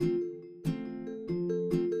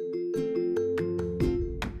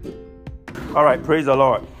All right, praise the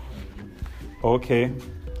Lord. Okay,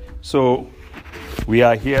 so we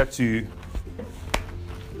are here to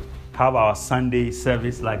have our Sunday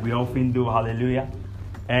service like we often do. Hallelujah.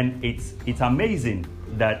 And it's amazing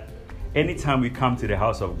that anytime we come to the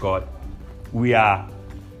house of God, we are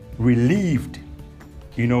relieved,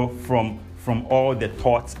 from all the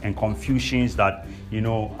thoughts and confusions that,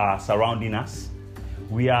 are surrounding us.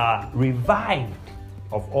 We are revived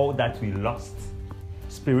of all that we lost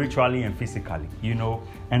spiritually and physically,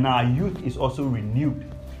 and our youth is also renewed.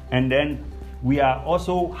 And then we are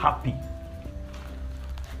also happy.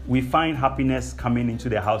 We find happiness coming into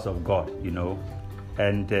the house of God,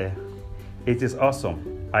 and it is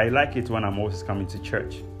awesome. I like it when I'm always coming to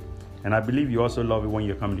church. And I believe you also love it when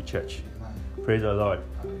you're coming to church. Praise the Lord.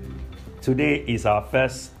 Today is our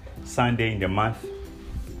first Sunday in the month,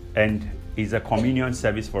 and it's a communion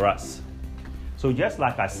service for us. So just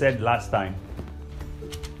like I said last time,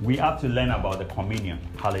 we have to learn about the communion.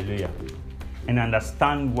 Hallelujah. And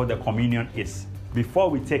understand what the communion is before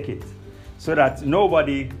we take it, so that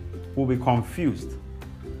nobody will be confused.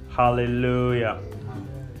 Hallelujah.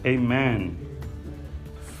 Amen.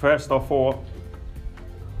 First of all,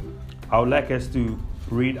 I would like us to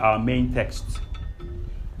read our main text.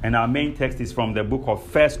 And our main text is from the book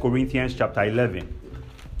of 1 Corinthians chapter 11.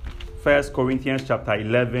 1 Corinthians chapter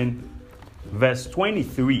 11, verse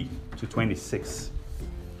 23 to 26.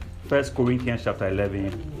 1 Corinthians chapter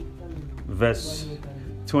 11, verse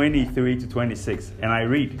 23 to 26. And I'm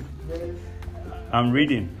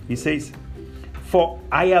reading. He says, "For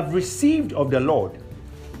I have received of the Lord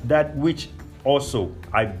that which also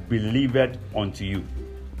I believed unto you,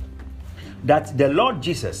 that the Lord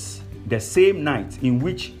Jesus, the same night in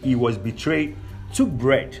which he was betrayed, took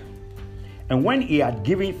bread. And when he had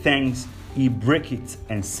given thanks, he brake it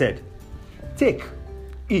and said, 'Take,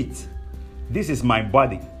 eat. This is my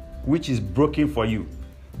body, which is broken for you.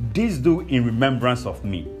 This do in remembrance of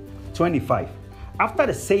me.' 25. After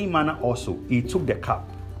the same manner also, he took the cup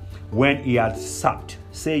when he had supped,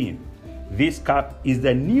 saying, 'This cup is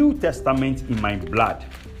the New Testament in my blood.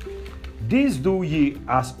 This do ye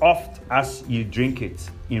as oft as ye drink it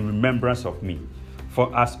in remembrance of me.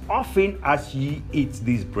 For as often as ye eat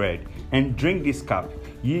this bread and drink this cup,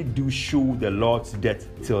 ye do show the Lord's death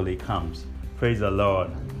till he comes.'" Praise the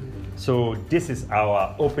Lord. So this is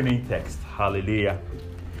our opening text. Hallelujah.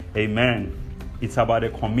 Amen. It's about the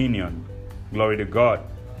communion. Glory to God.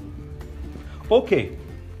 Okay.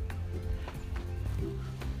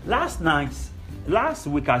 Last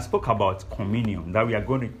week I spoke about communion, that we are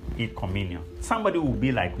going to eat communion. Somebody will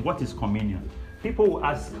be like, "What is communion?" People will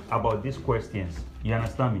ask about these questions. You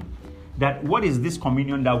understand me? That what is this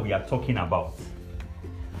communion that we are talking about?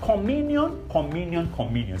 Communion.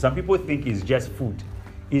 Some people think it's just food.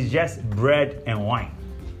 It's just bread and wine.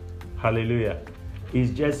 Hallelujah.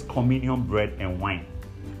 It's just communion, bread and wine.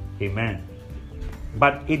 Amen.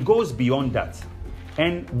 But it goes beyond that.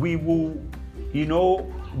 And we will,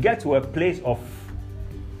 get to a place of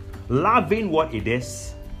loving what it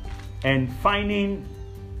is and finding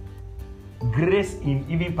grace in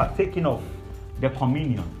even partaking of the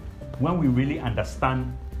communion when we really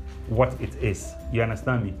understand what it is. You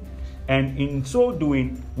understand me? And in so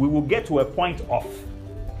doing, we will get to a point of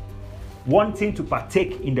wanting to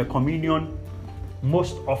partake in the communion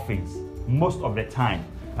most often, most of the time,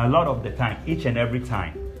 a lot of the time, each and every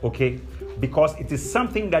time, okay? Because it is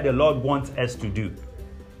something that the Lord wants us to do.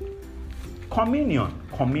 Communion.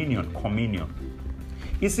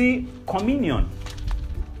 You see, communion,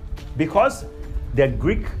 because the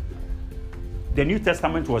New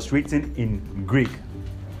Testament was written in Greek,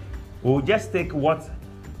 we'll just take what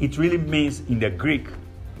it really means in the Greek,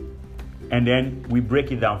 and then we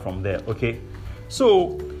break it down from there, okay?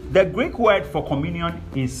 So, the Greek word for communion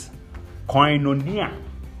is koinonia.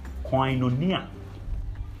 Koinonia.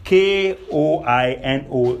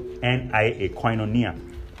 Koinonia. Koinonia.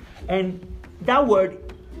 And that word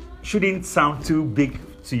shouldn't sound too big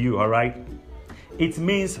to you, all right? It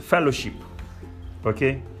means fellowship,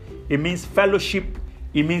 okay? It means fellowship.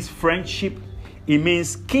 It means friendship. It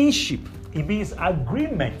means kinship. It means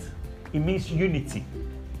agreement. It means unity.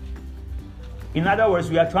 In other words,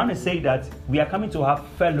 we are trying to say that we are coming to have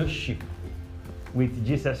fellowship with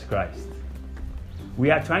Jesus Christ. We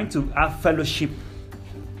are trying to have fellowship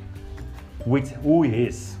with who he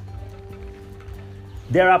is.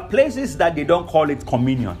 There are places that they don't call it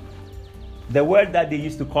communion. The word that they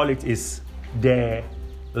used to call it is the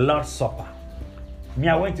Lord's Supper. Me,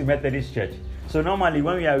 I went to Methodist church. So normally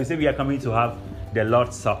when we say we are coming to have the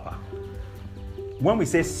Lord's Supper. When we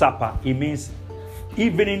say supper, it means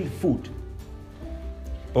evening food.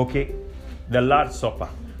 Okay? The Lord's Supper.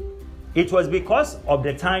 It was because of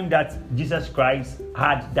the time that Jesus Christ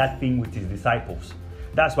had that thing with his disciples.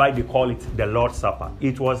 That's why they call it the Lord's Supper.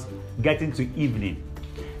 It was getting to evening.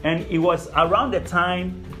 And it was around the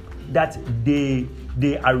time that they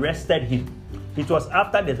arrested him. It was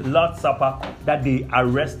after the Lord's Supper that they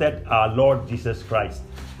arrested our Lord Jesus Christ.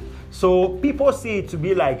 So people see it to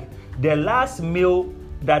be like the last meal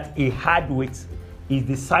that he had with his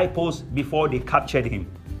disciples before they captured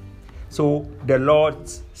him. So the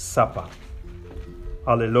Lord's Supper.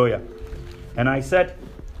 Hallelujah. And I said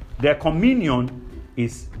the communion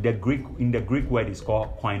is in the Greek word is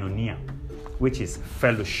called koinonia, which is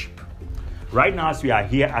fellowship. Right now, as we are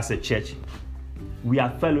here as a church, we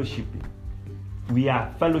are fellowshipping. We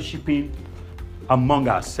are fellowshipping among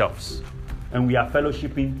ourselves. And we are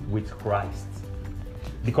fellowshipping with Christ.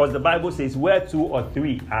 Because the Bible says, where 2 or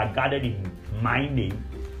 3 are gathered in my name,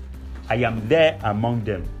 I am there among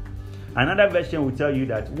them. Another version will tell you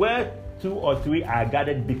that where 2 or 3 are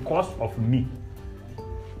gathered because of me,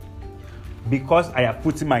 because I have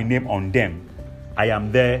put my name on them, I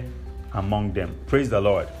am there among them. Praise the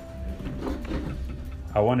Lord.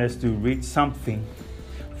 I want us to read something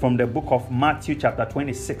from the book of Matthew chapter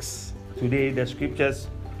 26. Today the scriptures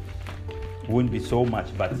won't be so much,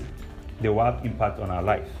 but they will have impact on our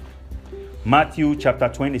life. Matthew chapter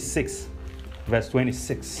 26, verse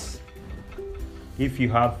 26. If you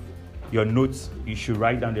have your notes, you should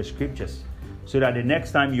write down the scriptures so that the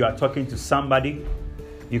next time you are talking to somebody,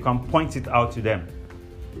 you can point it out to them.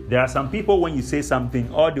 There are some people, when you say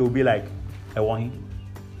something, or they will be like, I want him.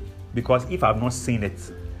 Because if I've not seen it,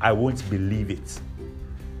 I won't believe it.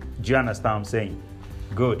 Do you understand what I'm saying?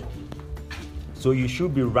 Good. So you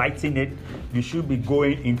should be writing it. You should be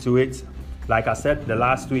going into it. Like I said the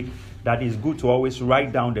last week, that it's good to always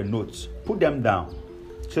write down the notes. Put them down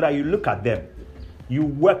so that you look at them. You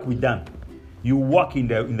work with them. You walk in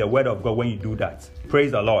the word of God when you do that.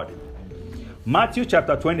 Praise the Lord. Matthew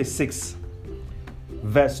chapter 26,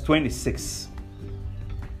 verse 26.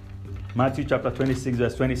 Matthew chapter 26,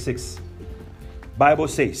 verse 26. Bible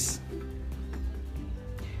says,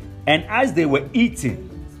 and as they were eating,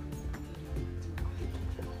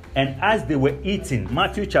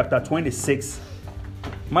 Matthew chapter 26,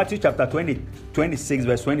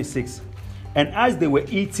 verse 26. And as they were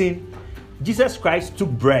eating, Jesus Christ took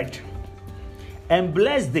bread and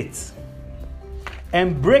blessed it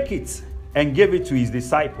and broke it and gave it to his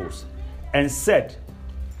disciples and said,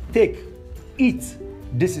 take, eat,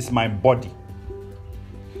 this is my body.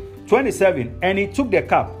 27. And he took the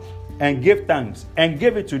cup and gave thanks and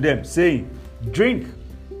gave it to them, saying, drink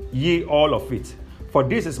ye all of it, for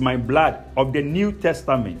this is my blood of the New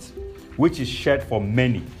Testament, which is shed for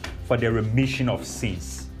many for the remission of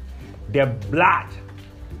sins. The blood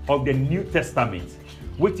of the New Testament,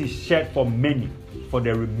 which is shed for many for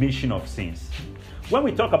the remission of sins. When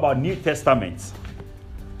we talk about New Testament,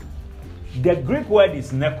 the Greek word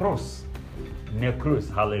is nekros.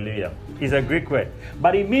 Nekros, hallelujah, is a Greek word.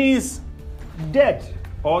 But it means dead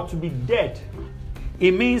or to be dead.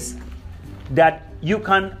 It means that you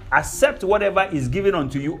can accept whatever is given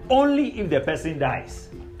unto you only if the person dies.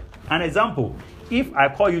 An example, if I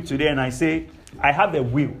call you today and I say, I have a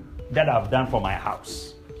will that I've done for my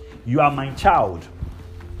house. You are my child,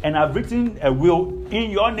 and I've written a will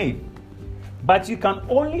in your name. But you can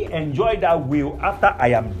only enjoy that will after I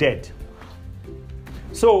am dead.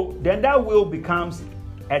 So then that will becomes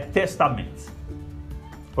a testament.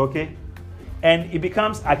 Okay? And it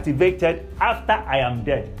becomes activated after I am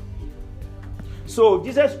dead. So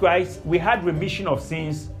Jesus Christ, we had remission of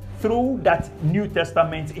sins through that New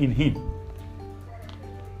Testament in him.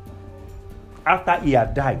 After he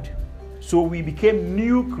had died. So we became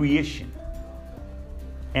new creation.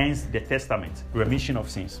 Hence the testament, remission of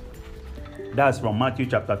sins. That's from Matthew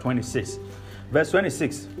chapter 26, verse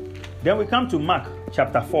 26. Then we come to Mark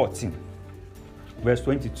chapter 14, verse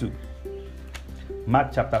 22.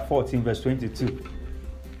 Mark chapter 14, verse 22.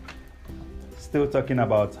 Still talking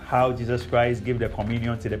about how Jesus Christ gave the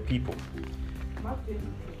communion to the people.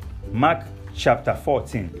 Mark chapter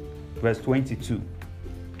 14, verse 22.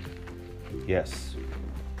 Yes.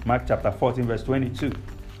 Mark chapter 14, verse 22.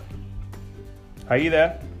 Are you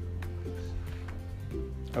there?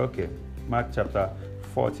 Okay. Mark chapter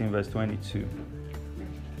 14, verse 22.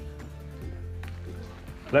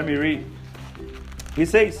 Let me read. It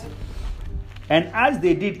says, and as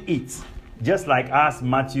they did eat, just like as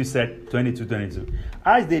Matthew said, 22.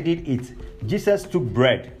 As they did eat, Jesus took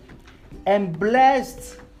bread and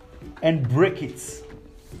blessed and broke it.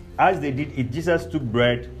 As they did eat, Jesus took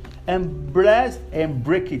bread and blessed and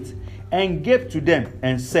broke it and gave to them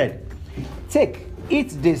and said, take, eat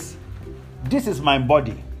this. This is my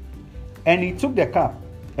body. And he took the cup,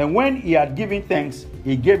 and when he had given thanks,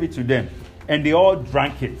 he gave it to them, and they all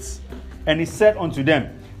drank it. And he said unto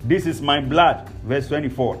them, This is my blood. Verse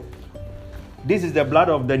 24. This is the blood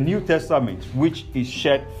of the New Testament, which is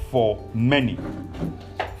shed for many.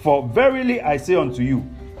 For verily I say unto you,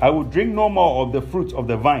 I will drink no more of the fruit of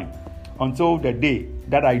the vine until the day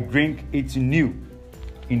that I drink it new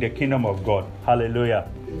in the kingdom of God. Hallelujah.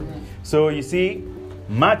 Amen. So you see,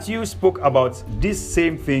 Matthew spoke about this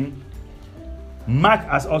same thing. Mark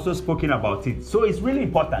has also spoken about it. So it's really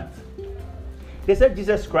important. They said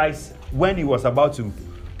Jesus Christ, when he was about to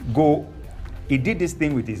go, he did this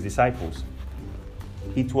thing with his disciples.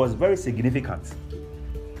 It was very significant.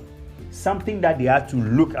 Something that they had to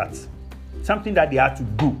look at. Something that they had to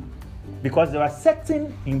do. Because there are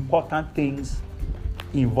certain important things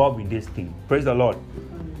involved in this thing. Praise the Lord.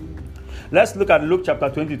 Let's look at Luke chapter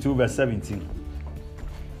 22 verse 17.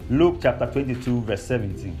 Luke chapter 22 verse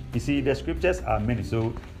 17. You see, the scriptures are many,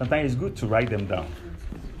 so sometimes it's good to write them down.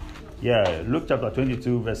 Yeah, Luke chapter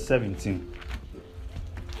 22 verse 17.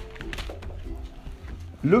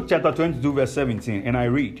 Luke chapter 22 verse 17, and I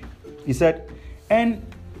read. He said, and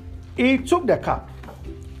he took the cup.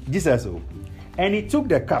 Jesus, and he took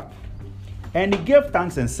the cup, and he gave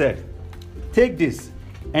thanks and said, Take this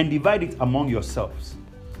and divide it among yourselves.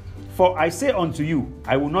 For I say unto you,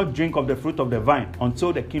 I will not drink of the fruit of the vine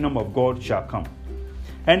until the kingdom of God shall come.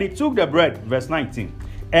 And he took the bread, verse 19,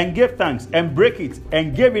 and gave thanks, and brake it,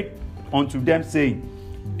 and gave it unto them, saying,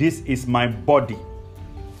 This is my body,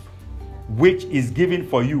 which is given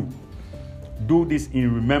for you. Do this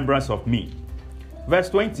in remembrance of me. Verse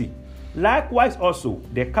 20, likewise also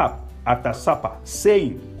the cup after supper,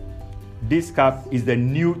 saying, This cup is the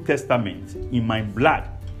New Testament in my blood,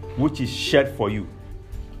 which is shed for you.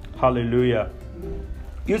 Hallelujah.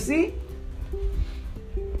 You see,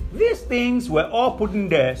 these things were all put in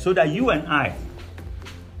there so that you and I,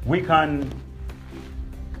 we can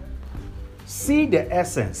see the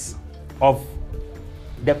essence of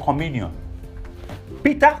the communion.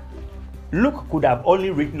 Peter, Luke could have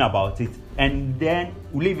only written about it and then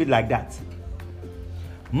leave it like that.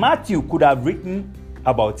 Matthew could have written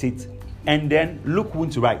about it and then Luke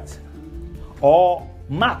wouldn't write. Or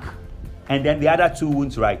Mark, and then the other two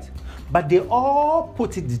wouldn't write. But they all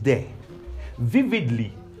put it there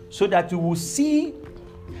vividly so that you will see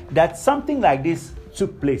that something like this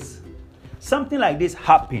took place. Something like this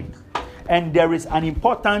happened. And there is an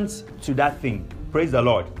importance to that thing. Praise the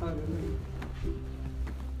Lord.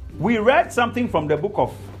 We read something from the book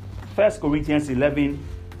of 1 Corinthians 11,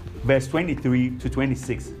 verse 23 to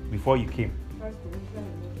 26 before you came.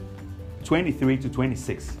 23 to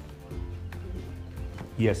 26.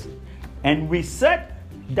 Yes. And we said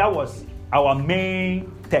that was our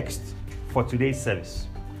main text for today's service.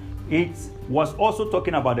 It was also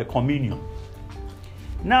talking about the communion.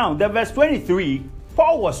 Now, the verse 23,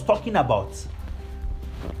 Paul was talking about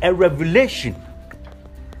a revelation.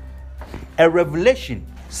 A revelation.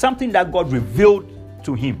 Something that God revealed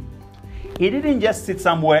to him. He didn't just sit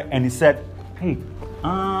somewhere and he said, hey,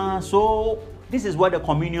 so this is what the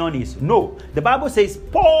communion is. No, the Bible says,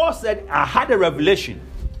 Paul said, I had a revelation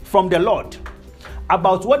from the Lord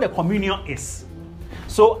about what the communion is.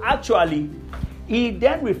 So actually, he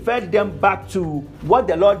then referred them back to what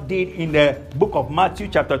the Lord did in the book of Matthew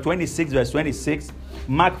chapter 26, verse 26,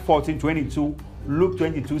 Mark 14, 22, Luke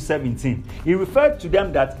 22, 17. He referred to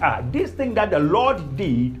them that, this thing that the Lord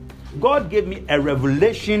did, God gave me a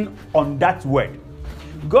revelation on that word.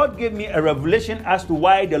 God gave me a revelation as to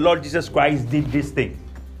why the Lord Jesus Christ did this thing.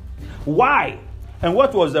 Why? And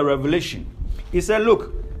what was the revelation? He said,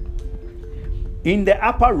 look, in the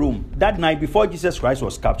upper room that night before Jesus Christ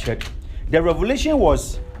was captured, the revelation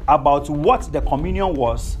was about what the communion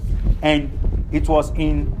was, and it was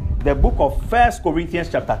in the book of 1 Corinthians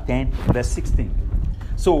chapter 10, verse 16.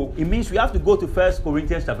 So it means we have to go to 1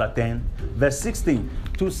 Corinthians chapter 10, verse 16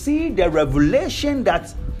 to see the revelation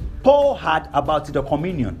that Paul had about the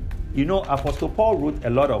communion. You know, Apostle Paul wrote a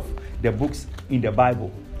lot of the books in the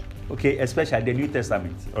Bible, okay, especially the New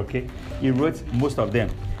Testament, okay. He wrote most of them.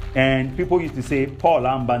 And people used to say, Paul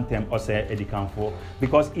Ambantem or say Edikanfo,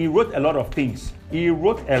 because he wrote a lot of things. He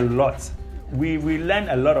wrote a lot. We learn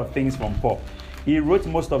a lot of things from Paul. He wrote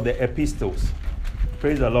most of the epistles.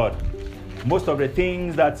 Praise the Lord. Most of the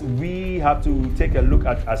things that we have to take a look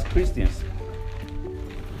at as Christians.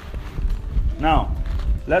 Now,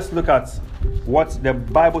 let's look at what the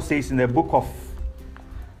Bible says in the book of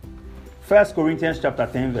 1 Corinthians chapter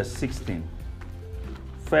 10, verse 16.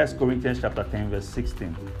 1 Corinthians chapter 10, verse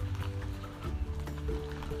 16.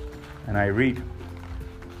 And I read.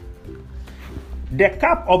 the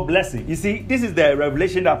cup of blessing. You see, this is the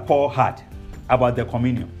revelation that Paul had about the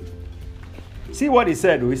communion. See what he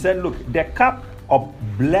said? He said, look, the cup of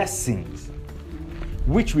blessings,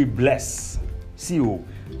 which we bless. See,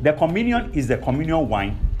 the communion is the communion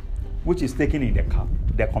wine, which is taken in the cup,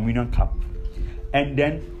 the communion cup. And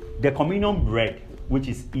then the communion bread, which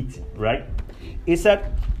is eaten, right? He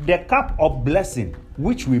said, the cup of blessing,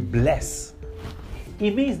 which we bless.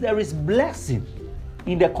 It means there is blessing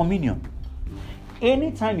in the communion.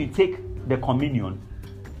 Anytime you take the communion,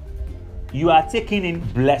 you are taking in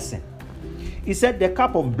blessing. He said, the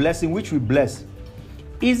cup of blessing, which we bless.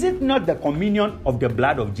 Is it not the communion of the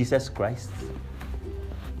blood of Jesus Christ?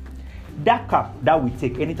 That cup that we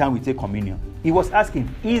take anytime we take communion, he was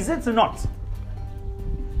asking, is it not?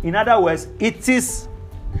 In other words, it is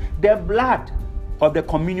the blood of the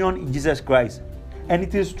communion in Jesus Christ. And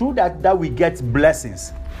it is true that we get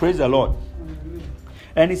blessings. Praise the Lord.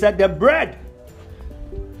 And he said, the bread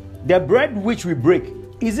which we break,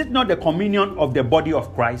 is it not the communion of the body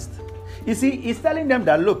of Christ? You see, he's telling them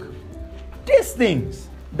that, look, these things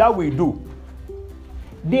that we do,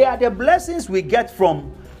 they are the blessings we get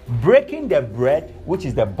from breaking the bread, which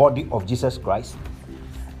is the body of Jesus Christ.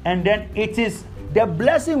 And then it is the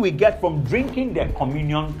blessing we get from drinking the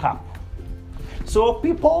communion cup. So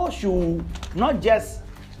people should not just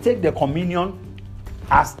take the communion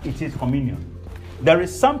as it is communion. There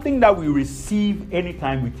is something that we receive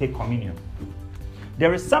anytime we take communion.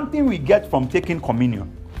 There is something we get from taking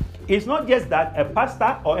communion. It's not just that a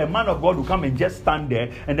pastor or a man of God will come and just stand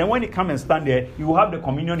there, and then when he come and stand there, he will have the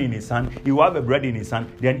communion in his hand, he will have a bread in his hand,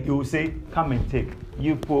 then he will say, come and take.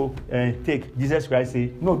 You go and take. Jesus Christ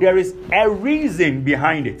say, no, there is a reason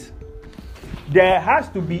behind it. There has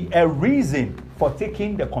to be a reason for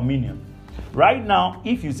taking the communion. Right now,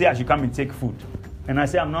 if you say I should come and take food, and I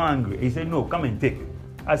say I'm not hungry, he said, no, come and take.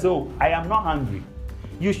 I say, oh, I am not hungry.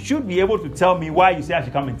 You should be able to tell me why you say I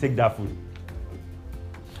should come and take that food.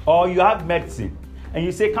 Or you have medicine, and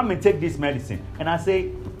you say, come and take this medicine. And I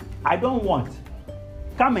say, I don't want.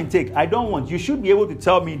 Come and take. I don't want. You should be able to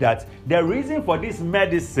tell me that the reason for this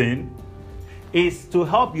medicine is to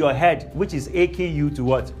help your head, which is aching you to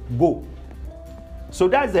what? Go. So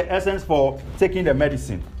that's the essence for taking the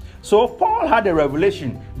medicine. So Paul had a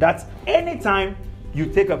revelation that anytime you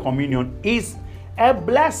take a communion is a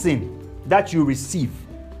blessing that you receive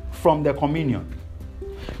from the communion.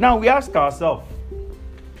 Now we ask ourselves,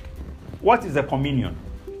 what is a communion?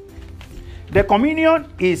 The communion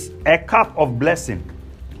is a cup of blessing,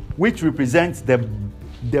 which represents the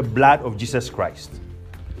blood of Jesus Christ.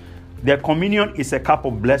 The communion is a cup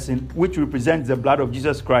of blessing, which represents the blood of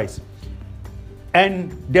Jesus Christ.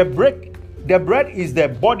 And the bread is the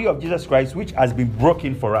body of Jesus Christ, which has been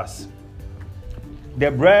broken for us.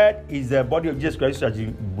 The bread is the body of Jesus Christ, which has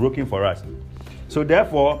been broken for us. So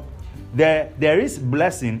therefore, there is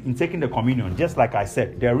blessing in taking the communion. Just like I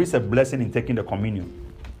said, there is a blessing in taking the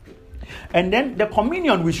communion. And then the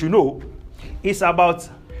communion, we should know, is about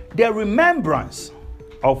the remembrance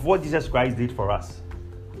of what Jesus Christ did for us.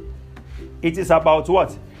 It is about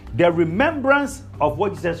what? The remembrance of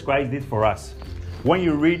what Jesus Christ did for us. When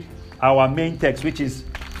you read our main text, which is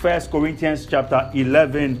 1 Corinthians chapter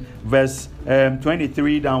 11, verse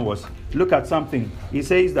 23 downwards, look at something. It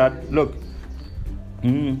says that, look,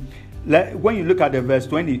 when you look at the verse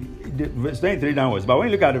 23 downwards, but when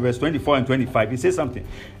you look at the verse 24 and 25, it says something.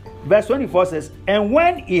 Verse 24 says, and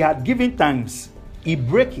when he had given thanks, he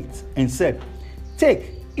broke it and said,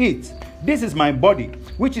 take, eat. This is my body,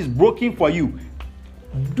 which is broken for you.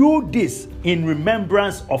 Do this in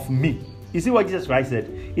remembrance of me. You see what Jesus Christ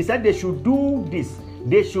said? He said they should do this.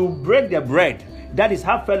 They should break the bread. That is,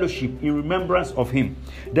 have fellowship in remembrance of him.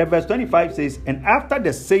 The verse 25 says, and after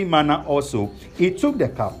the same manner also, he took the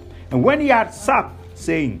cup. And when he had supped,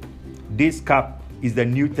 saying, this cup is the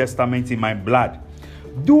New Testament in my blood.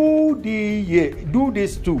 Do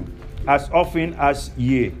this too, as often as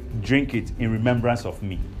ye drink it in remembrance of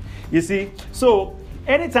me. You see, so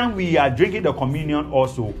anytime we are drinking the communion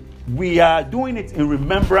also, we are doing it in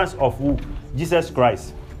remembrance of who? Jesus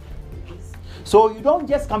Christ. So you don't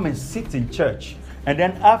just come and sit in church, and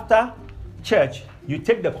then after church, you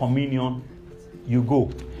take the communion, you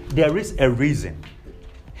go. There is a reason.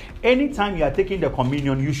 Anytime you are taking the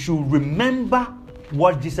communion, you should remember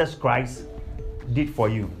what Jesus Christ did for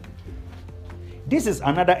you. This is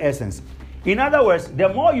another essence. In other words, the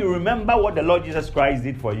more you remember what the Lord Jesus Christ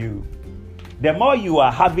did for you, the more you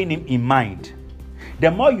are having him in mind,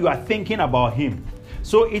 the more you are thinking about him.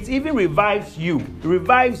 So it even revives you,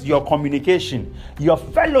 revives your communication, your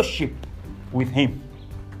fellowship with him.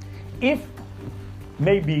 If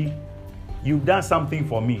maybe you've done something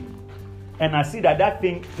for me, and I see that that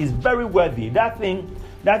thing is very worthy, that thing,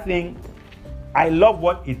 I love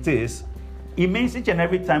what it is, it means each and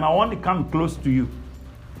every time I want to come close to you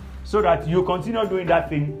so that you continue doing that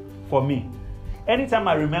thing for me. Anytime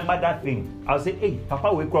I remember that thing, I'll say, hey,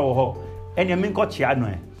 Papa, we grow and you mean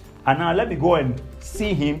and now let me go and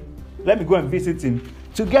see him, let me go and visit him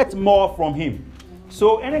to get more from him.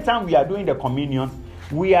 So anytime we are doing the communion,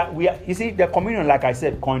 we are you see, the communion, like I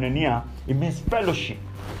said, koinonia, it means fellowship.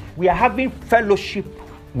 We are having fellowship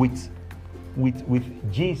with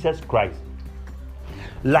Jesus Christ.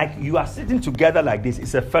 Like you are sitting together like this,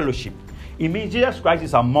 it's a fellowship. It means Jesus Christ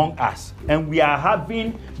is among us, and we are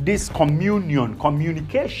having this communion,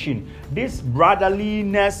 communication, this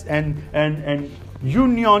brotherliness and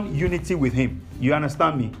unity with him. You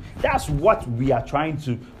understand me? That's what we are trying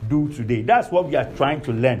to do today. That's what we are trying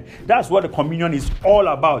to learn. That's what the communion is all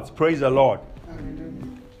about. Praise the Lord.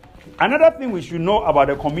 Another thing we should know about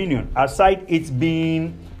the communion, aside it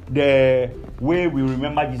being the way we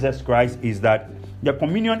remember Jesus Christ, is that the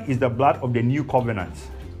communion is the blood of the new covenant,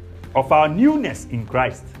 of our newness in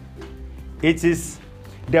Christ. It is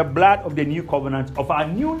the blood of the new covenant, of our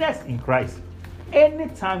newness in Christ.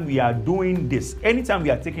 Anytime we are doing this, anytime we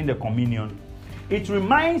are taking the communion, it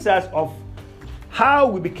reminds us of how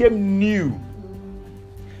we became new.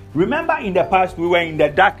 Remember, in the past, we were in the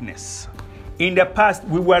darkness. In the past,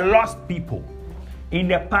 we were lost people. In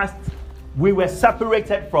the past, we were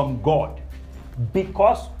separated from God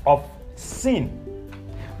because of sin.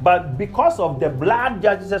 But because of the blood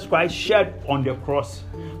that Jesus Christ shed on the cross,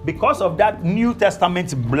 because of that New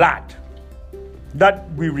Testament blood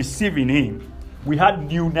that we receive in him, we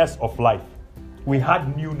had newness of life. We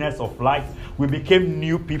had newness of life. We became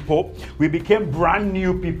new people. We became brand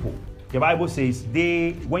new people. The Bible says,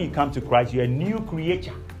 when you come to Christ, you're a new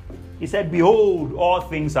creature. He said, behold, all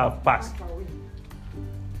things have passed.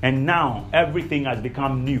 And now everything has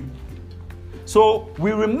become new. So we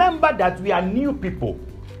remember that we are new people.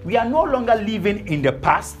 We are no longer living in the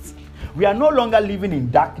past. We are no longer living in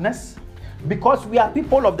darkness, because we are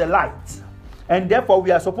people of the light. And therefore, we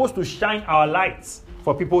are supposed to shine our lights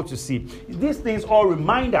for people to see. These things all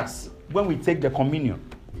remind us when we take the communion.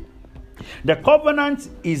 The covenant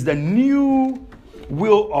is the new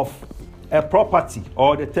will of a property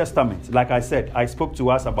or the testament. Like I said, I spoke to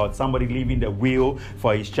us about somebody leaving the will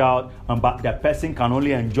for his child, but the person can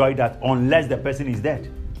only enjoy that unless the person is dead.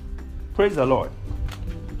 Praise the Lord.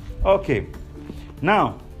 Okay,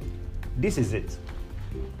 now, this is it.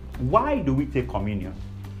 Why do we take communion?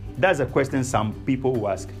 That's a question some people will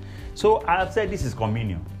ask. So I've said this is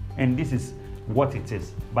communion, and this is what it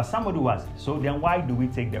is. But somebody will ask, so then why do we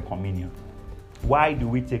take the communion? Why do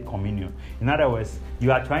we take communion? In other words,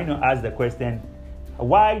 you are trying to ask the question,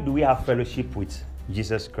 why do we have fellowship with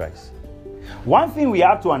Jesus Christ? One thing we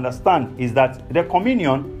have to understand is that the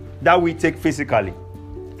communion that we take physically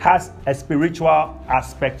has a spiritual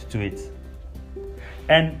aspect to it.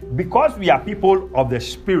 And because we are people of the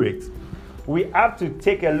Spirit, we have to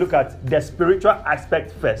take a look at the spiritual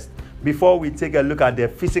aspect first before we take a look at the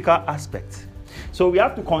physical aspect. So we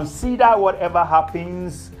have to consider whatever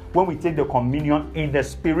happens when we take the communion in the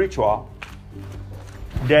spiritual,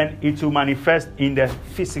 then it will manifest in the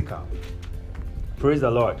physical. Praise the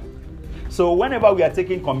Lord. So whenever we are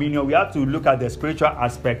taking communion, we have to look at the spiritual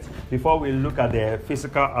aspect before we look at the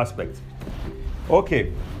physical aspect.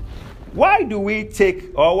 Okay. Why do we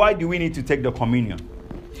need to take the communion?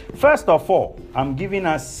 First of all, I'm giving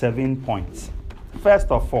us 7 points.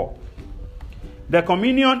 First of all, the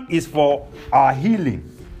communion is for our healing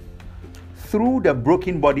through the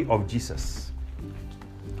broken body of Jesus.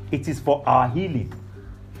 It is for our healing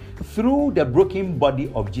through the broken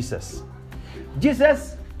body of Jesus.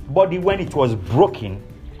 Jesus' body, when it was broken,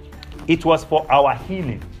 it was for our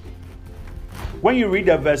healing. When you read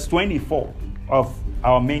the verse 24 of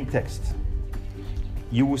our main text,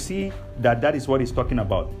 you will see that is what he's talking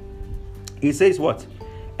about. He says what?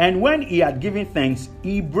 And when he had given thanks,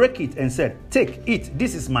 he broke it and said, take, eat,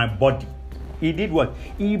 this is my body. He did what?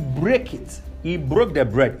 He broke it. He broke the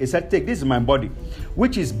bread. He said, take, this is my body,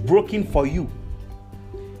 which is broken for you.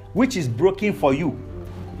 Which is broken for you.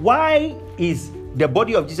 Why is the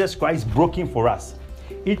body of Jesus Christ broken for us?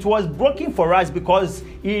 It was broken for us because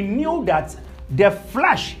he knew that the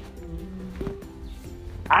flesh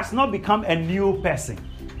has not become a new person.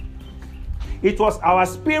 It was our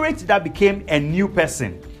spirit that became a new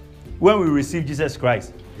person when we received Jesus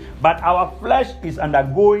Christ. But our flesh is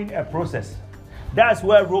undergoing a process. That's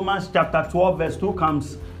where Romans chapter 12 verse 2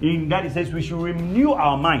 comes in, that it says we should renew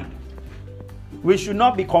our mind. We should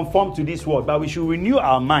not be conformed to this world, but we should renew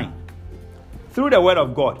our mind through the word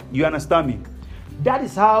of God. You understand me? That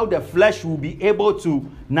is how the flesh will be able to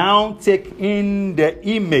now take in the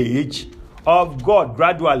image of God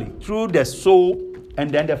gradually through the soul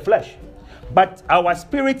and then the flesh. But our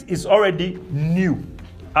spirit is already new.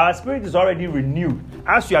 Our spirit is already renewed.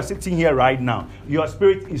 As you are sitting here right now, your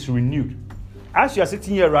spirit is renewed. As you are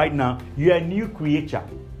sitting here right now, you are a new creature.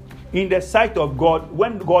 In the sight of God,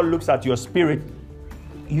 when God looks at your spirit,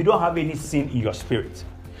 you don't have any sin in your spirit.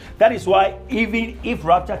 That is why even if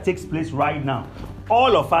rapture takes place right now,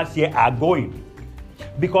 all of us here are going.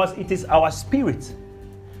 Because it is our spirit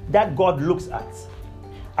that God looks at.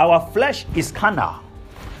 Our flesh is carnal,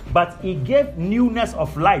 but He gave newness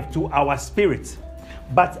of life to our spirit.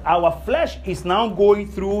 But our flesh is now going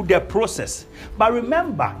through the process. But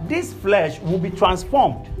remember, this flesh will be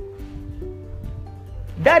transformed.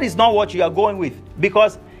 That is not what you are going with,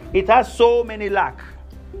 because it has so many lack.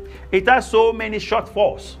 It has so many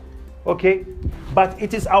shortfalls. Okay? But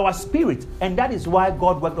it is our spirit, and that is why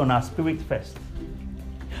God worked on our spirit first.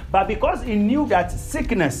 But because He knew that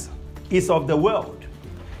sickness is of the world,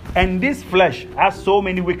 and this flesh has so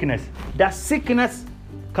many weaknesses, that sickness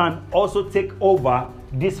can also take over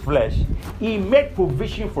this flesh, He made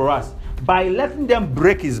provision for us by letting them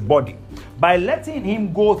break His body, by letting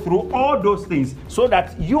Him go through all those things, so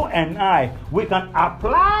that you and I, we can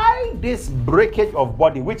apply this breakage of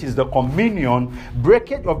body, which is the communion,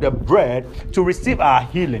 breakage of the bread, to receive our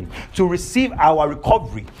healing, to receive our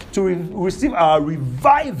recovery, to receive our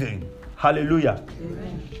reviving. Hallelujah.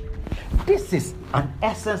 Amen. This is an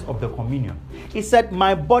essence of the communion. He said,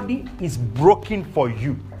 my body is broken for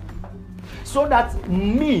you, so that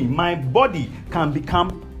my body can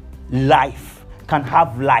become life, can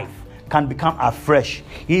have life, can become afresh.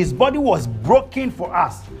 His body was broken for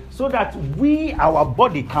us, so that our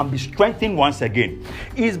body can be strengthened once again.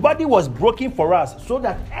 His body was broken for us, so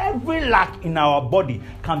that every lack in our body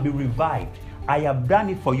can be revived. I have done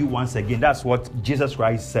it for you once again. That's what Jesus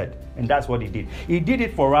Christ said, and that's what He did. He did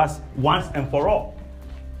it for us once and for all.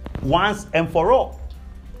 Once and for all.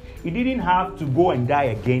 He didn't have to go and die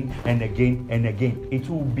again and again and again. It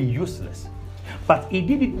would be useless. But He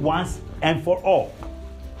did it once and for all.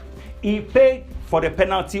 He paid for the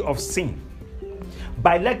penalty of sin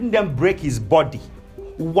by letting them break His body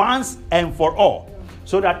once and for all,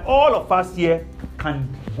 so that all of us here can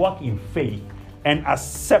walk in faith and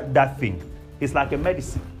accept that thing. It's like a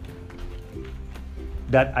medicine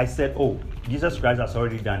that I said, oh, Jesus Christ has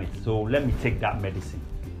already done it, so let me take that medicine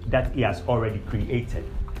that He has already created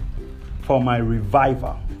for my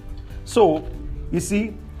revival. So, you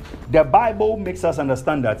see, the Bible makes us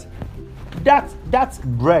understand that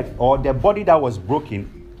bread, or the body that was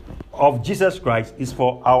broken of Jesus Christ, is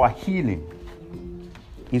for our healing.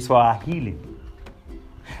 It's for our healing.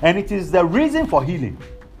 And it is the reason for healing.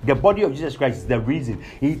 The body of Jesus Christ is the reason.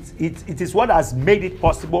 It is what has made it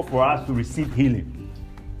possible for us to receive healing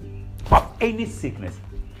of any sickness.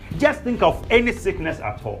 Just think of any sickness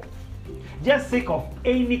at all. Just think of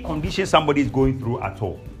any condition somebody is going through at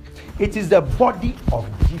all. It is the body of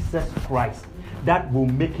Jesus Christ that will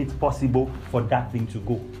make it possible for that thing to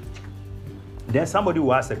go. Then somebody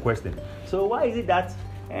will ask a question. So why is it that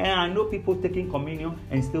I know people taking communion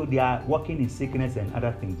and still they are walking in sickness and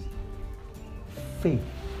other things? Faith.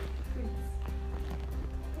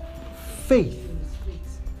 Faith.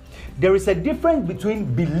 There is a difference between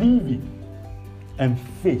believing and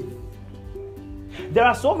faith. There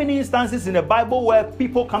are so many instances in the Bible where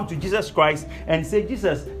people come to Jesus Christ and say,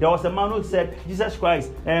 Jesus, there was a man who said, Jesus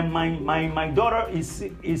Christ, my daughter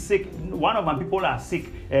is sick. One of my people are sick.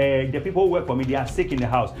 The people who work for me, they are sick in the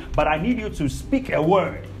house. But I need you to speak a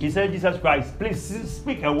word. He said, Jesus Christ, please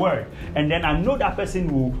speak a word. And then I know that person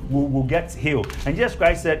will get healed. And Jesus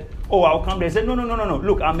Christ said, oh, I'll come there. He said, no.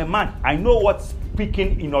 Look, I'm a man. I know what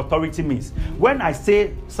speaking in authority means. When I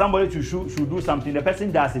say somebody should do something, the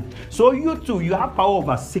person does it. So you too, you have power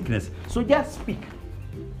over sickness. So just speak.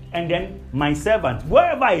 And then my servant,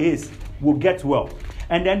 wherever he is, will get well.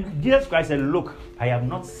 And then Jesus Christ said, look, I have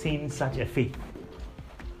not seen such a faith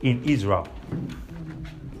in Israel.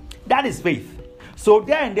 That is faith. So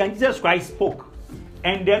then Jesus Christ spoke.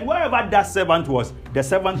 And then wherever that servant was, the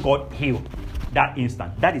servant got healed that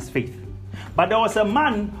instant. That is faith. But there was a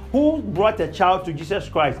man who brought a child to Jesus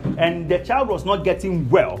Christ, and the child was not getting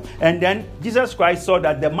well. And then Jesus Christ saw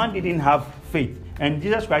that the man didn't have faith. And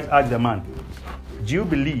Jesus Christ asked the man, do you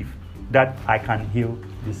believe that I can heal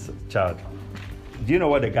this child? Do you know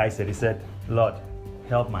what the guy said? He said, Lord,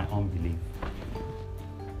 help my unbelief.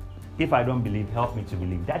 If I don't believe, help me to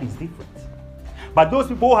believe. That is different. But those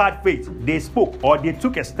people who had faith, they spoke or they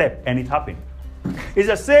took a step and it happened. It's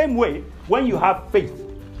the same way when you have faith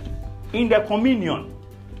in the communion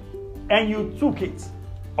and you took it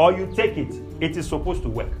or you take it, it is supposed to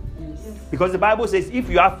work. Because the Bible says if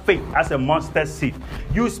you have faith as a mustard seed,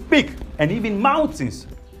 you speak, and even mountains,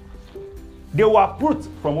 they will uproot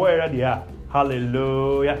from wherever they are.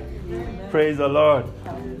 Hallelujah. Amen. Praise the Lord.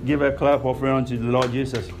 Give a clap of prayer unto the Lord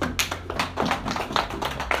Jesus.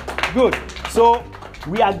 Good. So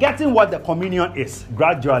we are getting what the communion is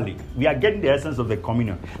gradually. We are getting the essence of the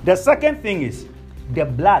communion. The second thing is the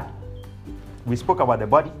blood. We spoke about the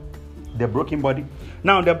body, the broken body.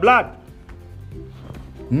 Now the blood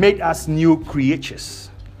made us new creatures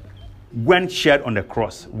when shed on the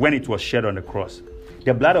cross, when it was shed on the cross.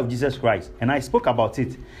 The blood of Jesus Christ, and I spoke about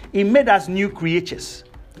it. It made us new creatures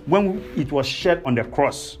when it was shed on the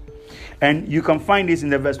cross. And you can find this in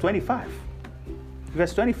the verse 25.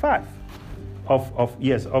 Verse 25 of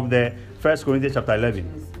the 1 Corinthians chapter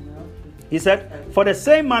 11. He said, for the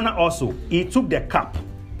same manner also, he took the cup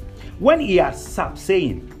when he had supped,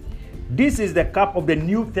 saying, this is the cup of the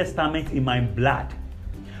New Testament in my blood.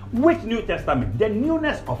 Which New Testament? The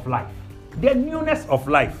newness of life. The newness of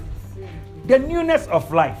life. The newness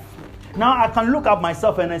of life. Now I can look at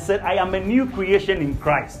myself and I said, I am a new creation in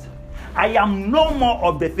Christ. I am no more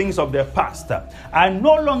of the things of the past. I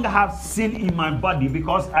no longer have sin in my body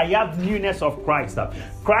because I have newness of Christ.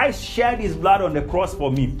 Christ shed his blood on the cross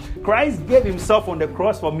for me. Christ gave himself on the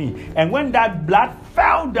cross for me. And when that blood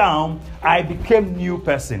fell down, I became new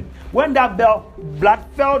person. When that blood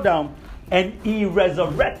fell down, and he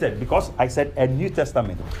resurrected, because I said a New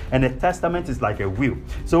Testament. And a testament is like a will.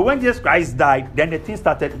 So when Jesus Christ died, then the thing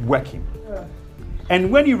started working. Yeah. And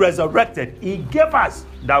when he resurrected, he gave us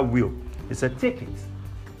that will. He said, take it.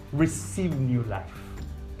 Receive new life.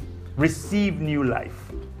 Receive new life.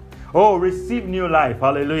 Oh, receive new life.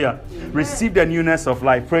 Hallelujah. Amen. Receive the newness of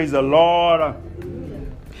life. Praise the Lord.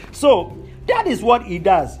 Amen. So, that is what it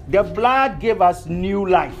does. The blood gave us new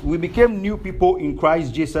life. We became new people in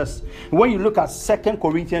Christ Jesus. When you look at 2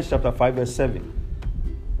 Corinthians chapter 5 verse 17.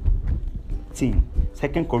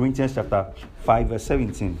 2 Corinthians chapter 5 verse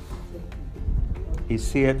 17. He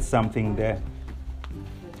said something there.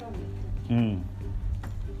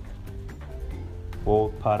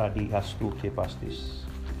 Oh, paradis has to keep us this.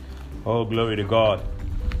 Oh, glory to God.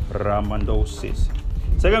 Ramando says.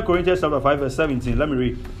 2 Corinthians chapter 5 verse 17. Let me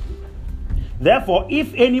read. Therefore,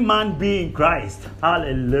 if any man be in Christ,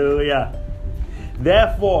 hallelujah.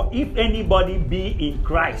 Therefore, if anybody be in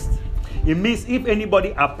Christ, it means if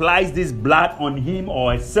anybody applies this blood on him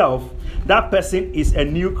or herself, that person is a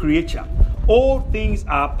new creature. All things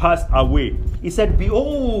are passed away. He said,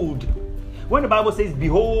 behold. When the Bible says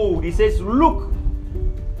behold, it says look.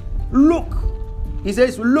 Look. He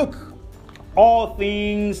says look. All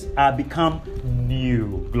things are become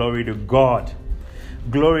new. Glory to God.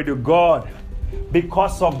 Glory to God.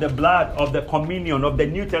 Because of the blood of the communion of the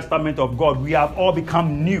New Testament of God, we have all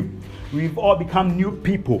become new. We've all become new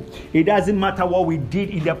people. It doesn't matter what we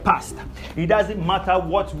did in the past. It doesn't matter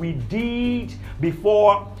what we did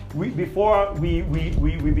before we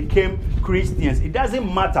became Christians. It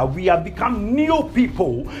doesn't matter. We have become new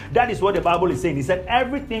people. That is what the Bible is saying. It said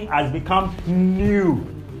everything has become new.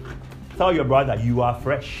 Tell your brother, you are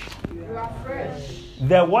fresh. You are fresh.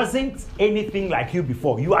 There wasn't anything like you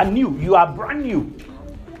before. You are new. You are brand new.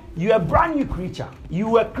 You are a brand new creature. You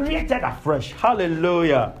were created afresh.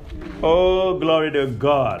 Hallelujah. Oh, glory to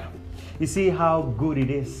God. You see how good it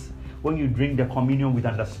is when you drink the communion with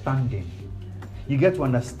understanding. You get to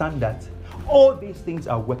understand that all these things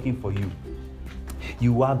are working for you.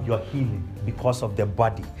 You have your healing because of the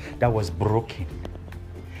body that was broken.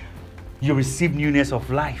 You receive newness of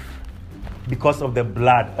life because of the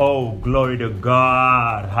blood. Oh, glory to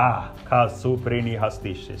God.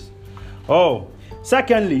 Oh,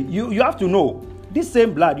 secondly, you have to know this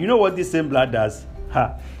same blood. You know what this same blood does?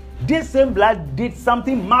 This same blood did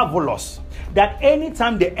something marvelous. That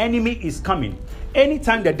anytime the enemy is coming,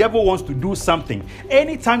 anytime the devil wants to do something,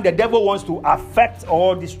 anytime the devil wants to affect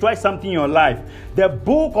or destroy something in your life, the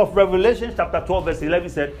book of Revelation chapter 12 verse 11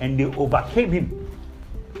 said, and they overcame him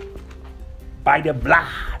by the blood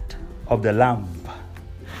of the Lamb.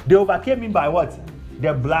 They overcame him by what?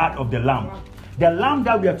 The blood of the Lamb. The Lamb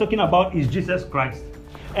that we are talking about is Jesus Christ.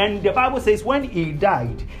 And the Bible says when he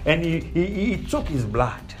died and he took his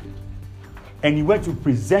blood and he went to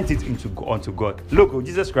present it unto God. Look,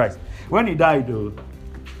 Jesus Christ, when he died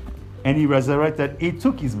and he resurrected, he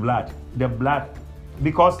took his blood, the blood,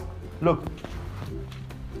 because look,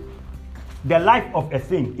 the life of a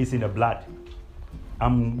thing is in the blood.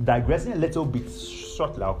 I'm digressing a little bit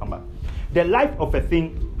shortly, I'll come back. The life of a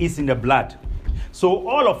thing is in the blood. So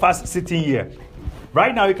all of us sitting here,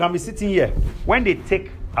 right now you can be sitting here. When they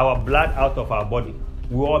take our blood out of our body,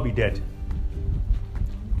 we'll all be dead.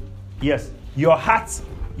 Yes, your heart,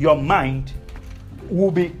 your mind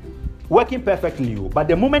will be working perfectly, but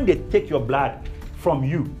the moment they take your blood from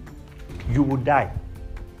you, you will die.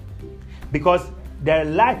 Because the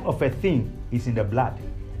life of a thing is in the blood.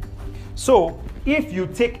 So, if you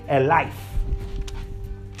take a life,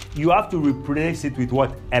 you have to replace it with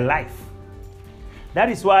what? A life. That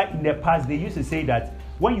is why in the past they used to say that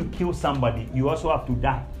when you kill somebody, you also have to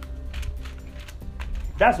die.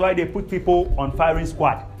 That's why they put people on firing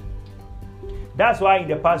squad. That's why in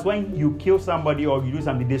the past when you kill somebody or you do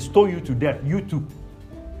something, they stone you to death, you too.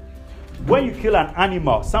 When you kill an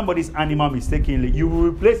animal, somebody's animal mistakenly, you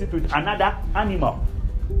will replace it with another animal.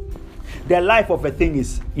 The life of a thing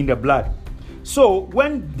is in the blood. So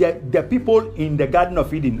when the people in the Garden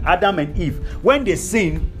of Eden, Adam and Eve, when they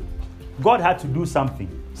sinned, God had to do something.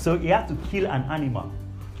 So he had to kill an animal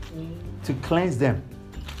to cleanse them,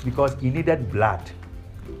 because he needed blood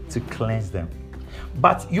to cleanse them.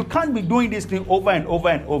 But you can't be doing this thing over and over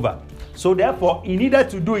and over. So therefore, he needed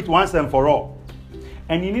to do it once and for all.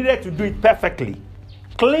 And he needed to do it perfectly,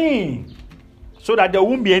 clean, so that there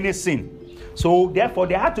won't be any sin. So therefore,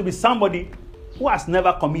 there had to be somebody who has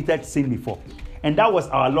never committed sin before. And that was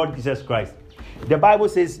our Lord Jesus Christ. The Bible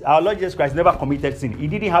says our Lord Jesus Christ never committed sin. He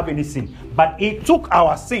didn't have any sin. But he took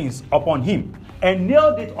our sins upon him and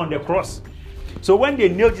nailed it on the cross. So when they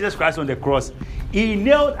nailed Jesus Christ on the cross, he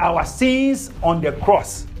nailed our sins on the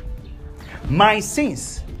cross. My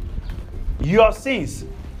sins, your sins,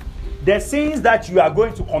 the sins that you are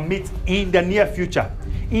going to commit in the near future.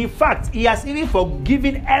 In fact, he has even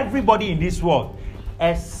forgiven everybody in this world,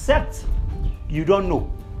 except you don't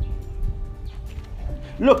know.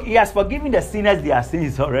 Look, he has forgiven the sinners their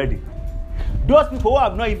sins already. Those people who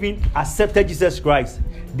have not even accepted Jesus Christ,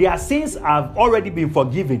 their sins have already been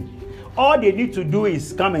forgiven. All they need to do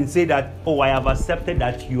is come and say that, oh, I have accepted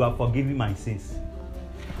that you are forgiving my sins.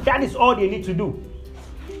 That is all they need to do.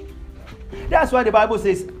 That's why the Bible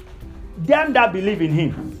says, them that believe in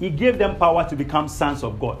him, he gave them power to become sons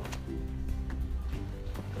of God.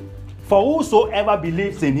 For whosoever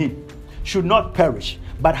believes in him should not perish,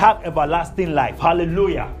 but have everlasting life.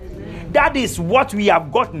 Hallelujah. Amen. That is what we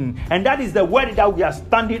have gotten, and that is the word that we are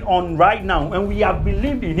standing on right now. And we have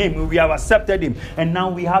believed in him, and we have accepted him, and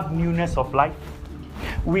now we have newness of life.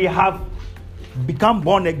 We have become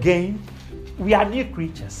born again. We are new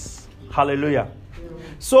creatures. Hallelujah.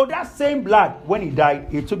 So that same blood, when he died,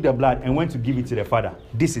 he took the blood and went to give it to the Father.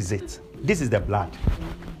 This is it. This is the blood.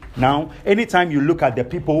 Now, anytime you look at the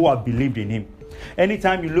people who have believed in him,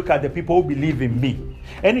 anytime you look at the people who believe in me,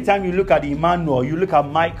 anytime you look at Emmanuel, you look at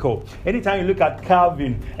Michael, anytime you look at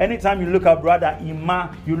Calvin, anytime you look at Brother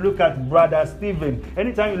Ima, you look at Brother Stephen,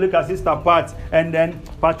 anytime you look at Sister Pat and then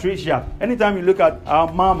Patricia, anytime you look at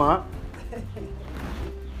our Mama,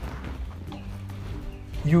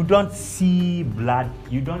 you don't see blood,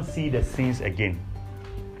 you don't see the sins again.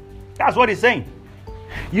 That's what he's saying.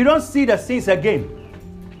 You don't see the sins again.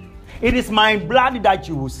 It is my blood that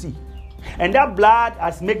you will see. And that blood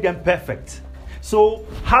has made them perfect. So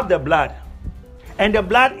have the blood. And the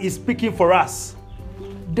blood is speaking for us.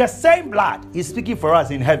 The same blood is speaking for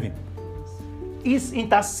us in heaven. It's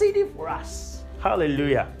interceding for us.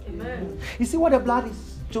 Hallelujah. Amen. You see what the blood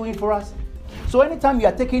is doing for us? So anytime you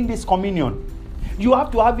are taking this communion, you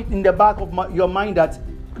have to have it in the back of your mind that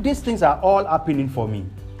these things are all happening for me.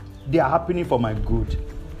 They are happening for my good.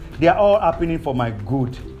 They are all happening for my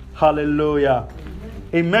good. Hallelujah.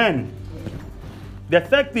 Amen. The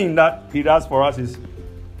third thing that it does for us is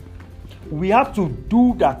we have to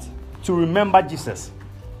do that to remember Jesus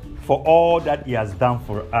for all that he has done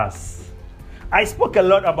for us. I spoke a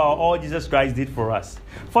lot about all Jesus Christ did for us.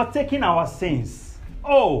 For taking our sins.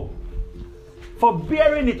 Oh, for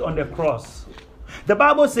bearing it on the cross. The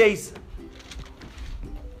Bible says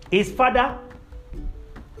his father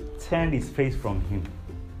turned his face from him.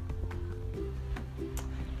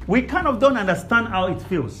 We kind of don't understand how it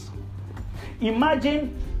feels.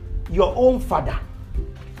 Imagine your own father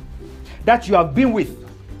that you have been with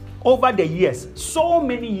over the years, so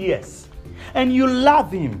many years, and you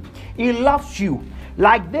love him. He loves you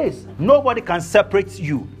like this. Nobody can separate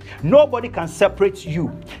you. Nobody can separate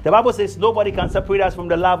you. The Bible says nobody can separate us from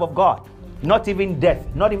the love of God. Not even death,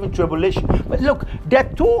 not even tribulation. But look, the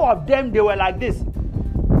two of them, they were like this.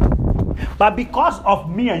 But because of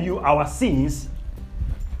me and you, our sins,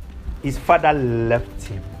 his father left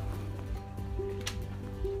him.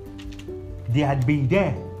 They had been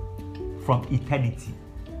there from eternity.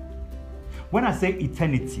 When I say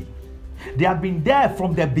eternity, they have been there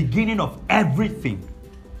from the beginning of everything.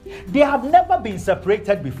 They have never been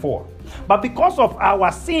separated before. But because of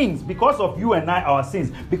our sins, because of you and I, our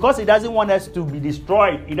sins, because He doesn't want us to be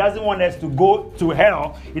destroyed, He doesn't want us to go to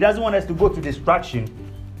hell, He doesn't want us to go to destruction,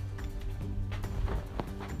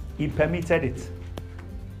 He permitted it.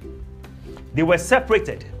 They were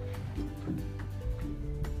separated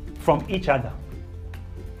from each other.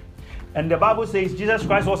 And the Bible says Jesus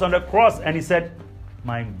Christ was on the cross and He said,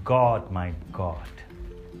 my God,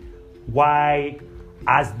 why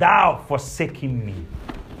hast thou forsaken me?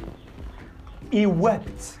 He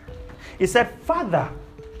wept. He said, Father,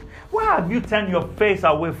 why have you turned your face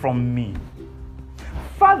away from me?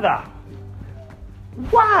 Father,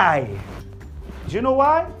 why? Do you know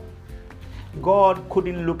why? God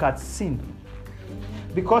couldn't look at sin.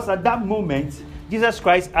 Because at that moment, Jesus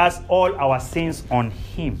Christ has all our sins on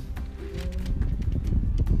Him.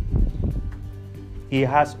 He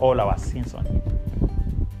has all our sins on Him.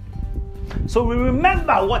 So we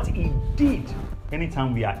remember what He did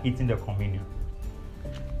anytime we are eating the communion.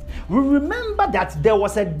 We remember that there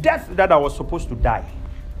was a death that I was supposed to die.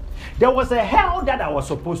 There was a hell that I was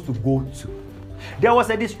supposed to go to. There was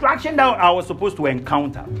a distraction that I was supposed to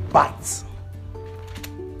encounter. But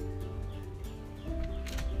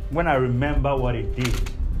when I remember what He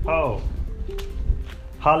did, oh,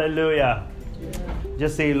 hallelujah. Yeah.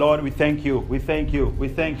 Just say, Lord, we thank you. We thank you. We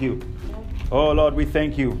thank you. Oh, Lord, we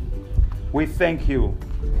thank you. We thank you.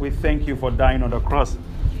 We thank you for dying on the cross,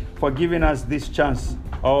 for giving us this chance.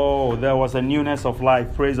 Oh, there was a newness of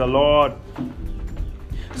life. Praise the Lord.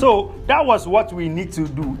 So that was what we need to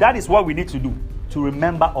do. That is what we need to do, to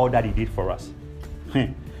remember all that He did for us.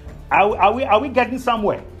 Are we getting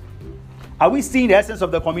somewhere? Are we seeing the essence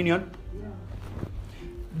of the communion?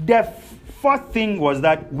 The fourth thing was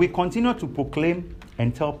that we continue to proclaim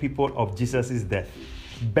and tell people of Jesus' death,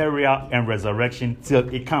 burial, and resurrection till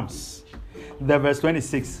He comes. The verse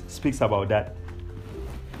 26 speaks about that.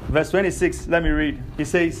 Verse 26, let me read. It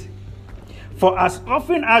says, for as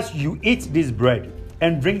often as you eat this bread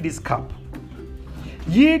and drink this cup,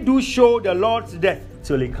 ye do show the Lord's death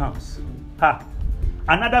till He comes.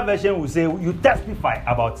 Another version will say, you testify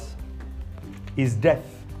about His death.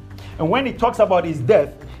 And when He talks about His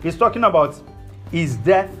death, He's talking about His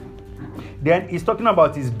death, then He's talking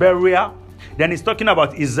about His burial, then He's talking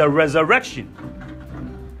about His resurrection.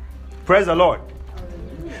 Praise the Lord.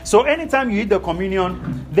 So anytime you eat the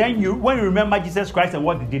communion, then when you remember Jesus Christ and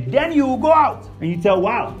what He did, then you will go out and you tell,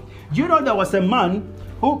 wow, do you know there was a man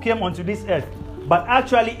who came onto this earth, but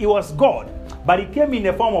actually He was God, but He came in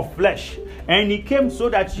the form of flesh, and He came so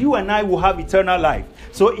that you and I will have eternal life.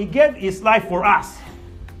 So He gave His life for us,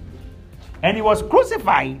 and He was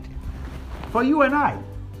crucified for you and I.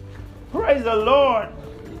 Praise the Lord.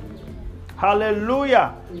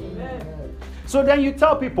 Hallelujah. Amen. So then you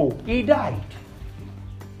tell people, He died.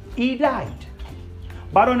 He died.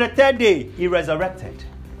 But on the third day, He resurrected.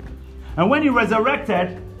 And when He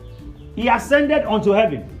resurrected, He ascended unto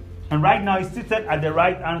heaven. And right now, He's seated at the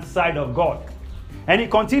right hand side of God. And He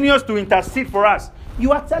continues to intercede for us.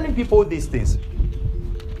 You are telling people these things.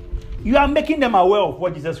 You are making them aware of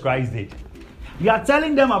what Jesus Christ did. You are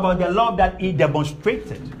telling them about the love that He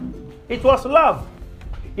demonstrated. It was love.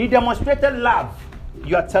 He demonstrated love.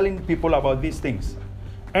 You are telling people about these things.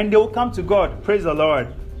 And they will come to God. Praise the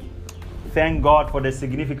Lord. Thank God for the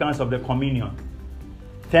significance of the communion.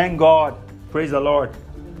 Thank God. Praise the Lord.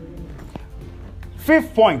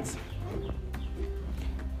 Fifth point.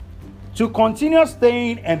 To continue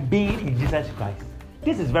staying and being in Jesus Christ.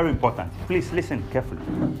 This is very important. Please listen carefully.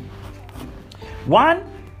 One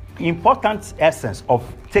important essence of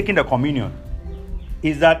taking the communion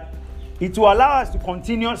is that it will allow us to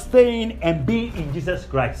continue staying and being in Jesus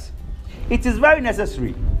Christ. It is very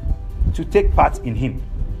necessary to take part in Him.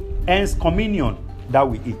 Hence, communion that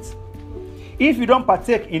we eat. If you don't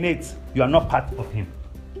partake in it, you are not part of Him.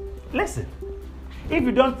 Listen, if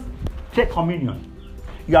you don't take communion,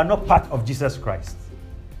 you are not part of Jesus Christ.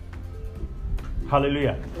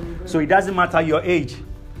 Hallelujah. So it doesn't matter your age.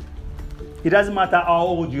 It doesn't matter how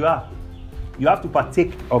old you are. You have to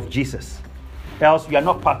partake of Jesus. Else you are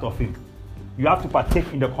not part of Him. You have to partake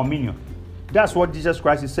in the communion. That's what Jesus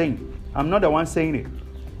Christ is saying. I'm not the one saying it.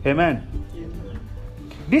 Amen.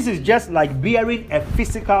 This is just like bearing a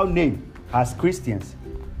physical name as Christians.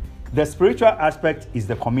 The spiritual aspect is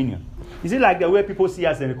the communion. Is it like the way people see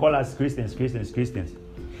us and they call us Christians?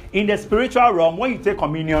 In the spiritual realm, when you take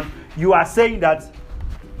communion, you are saying that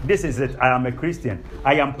this is it. I am a Christian.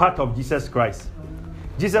 I am part of Jesus Christ.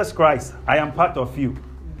 Jesus Christ, I am part of you.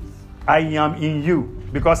 I am in you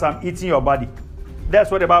because I'm eating your body. That's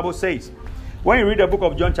what the Bible says. When you read the book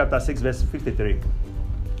of John chapter 6, verse 53.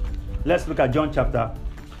 Let's look at John chapter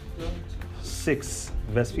 6,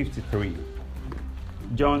 verse 53.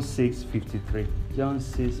 John 6, 53. John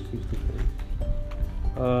 6, 53.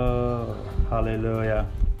 Oh, hallelujah.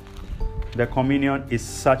 The communion is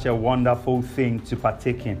such a wonderful thing to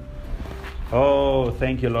partake in. Oh,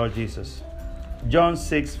 thank you, Lord Jesus. John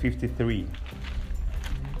 6, 53.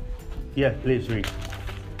 Yeah, please read.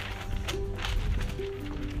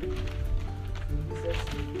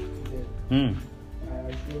 I assure you,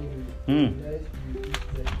 unless you eat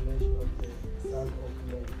the flesh of the Son of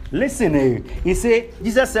Man. Listen, he said,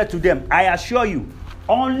 Jesus said to them, I assure you,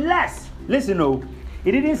 unless, listen,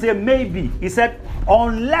 he didn't say maybe, he said,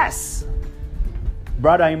 unless,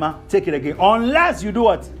 Brother Ima, take it again, unless you do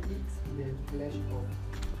what? Eat the flesh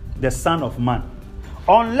of the Son of Man.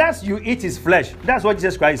 Unless you eat his flesh, that's what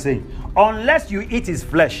Jesus Christ is saying. Unless you eat his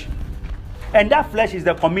flesh, and that flesh is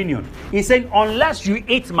the communion. He's saying, unless you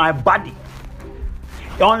eat my body,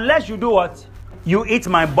 unless you do what? You eat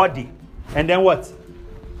my body. And then what?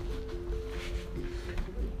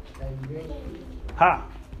 And drink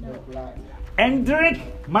the blood. And drink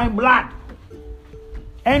my blood.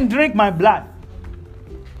 And drink my blood.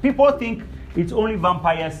 People think it's only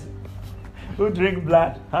vampires who drink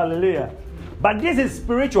blood. Hallelujah. But this is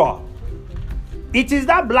spiritual. It is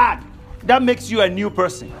that blood that makes you a new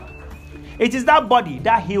person. It is that body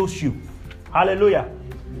that heals you. Hallelujah.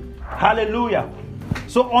 Hallelujah.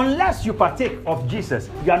 So unless you partake of Jesus,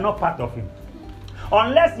 you are not part of him.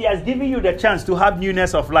 Unless he has given you the chance to have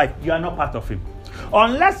newness of life, you are not part of him.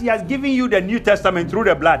 Unless he has given you the New Testament through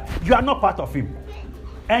the blood, you are not part of him.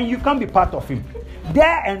 And you can't be part of him.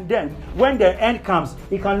 There and then, when the end comes,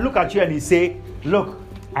 he can look at you and he say, look,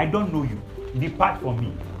 I don't know you. Depart from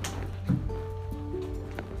me.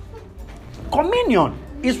 Communion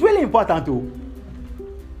is really important too.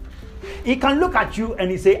 He can look at you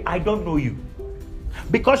and he say, I don't know you.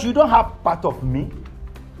 Because you don't have part of me.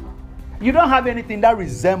 You don't have anything that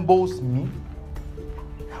resembles me.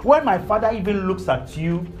 When my Father even looks at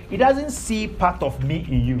you, he doesn't see part of me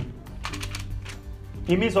in you.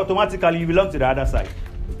 It means automatically you belong to the other side.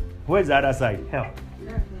 Where's the other side? Hell.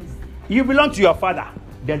 You belong to your father,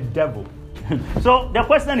 the devil. So the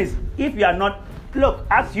question is, if you are not, look,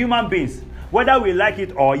 as human beings, whether we like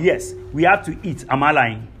it or yes, we have to eat. Am I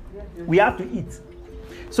lying? We have to eat.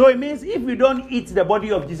 So it means if we don't eat the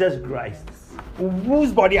body of Jesus Christ,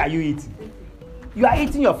 whose body are you eating? You are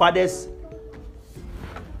eating your father's.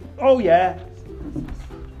 Oh yeah.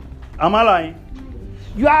 Am I lying?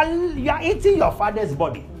 You are eating your father's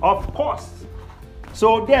body, of course.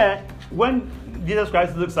 So there, when Jesus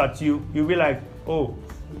Christ looks at you, you'll be like, oh,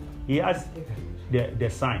 he has the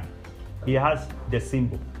sign. He has the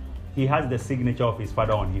symbol. He has the signature of his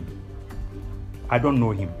father on him. I don't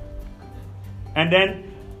know him. And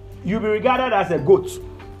then you'll be regarded as a goat.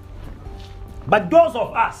 But those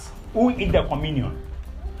of us who eat the communion,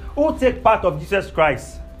 who take part of Jesus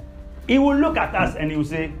Christ, he will look at us and he will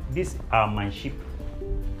say, these are my sheep.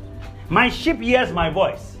 My sheep hears my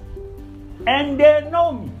voice. And they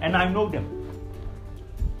know me and I know them.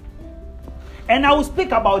 And I will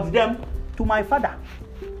speak about them to my Father.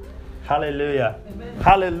 Hallelujah. Amen.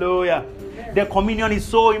 Hallelujah. Amen. The communion is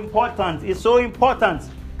so important. It's so important.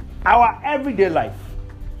 Our everyday life.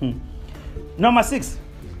 Number 6,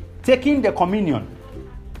 taking the communion.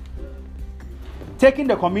 Taking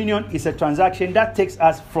the communion is a transaction that takes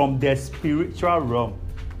us from the spiritual realm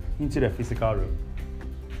into the physical realm.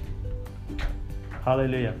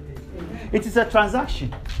 Hallelujah. It is a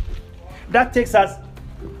transaction that takes us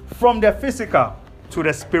from the physical to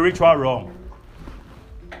the spiritual realm.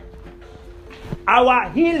 Our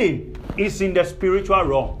healing is in the spiritual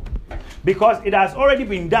realm because it has already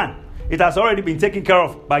been done. It has already been taken care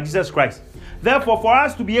of by Jesus Christ. Therefore, for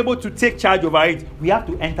us to be able to take charge over it, we have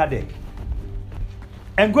to enter there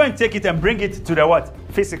and go and take it and bring it to the what?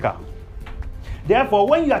 Physical. Therefore,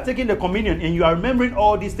 when you are taking the communion and you are remembering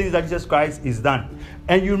all these things that Jesus Christ is done,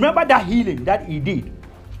 and you remember that healing that he did,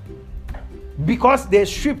 because they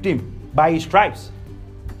stripped him by his stripes.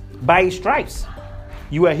 By his stripes,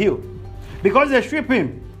 you were healed. Because they stripped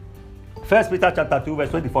him, 1 Peter chapter 2, verse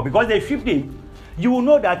 24, because they stripped him, you will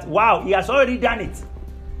know that, wow, he has already done it.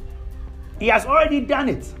 He has already done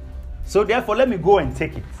it. So therefore, let me go and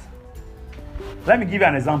take it. Let me give you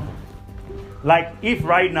an example. Like if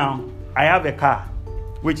right now, I have a car,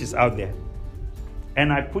 which is out there,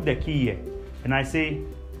 and I put the key here, and I say,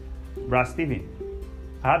 Brother Stephen,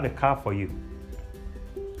 I have a car for you.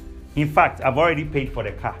 In fact, I've already paid for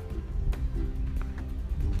the car.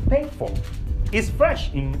 Paid for. It's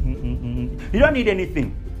fresh. You don't need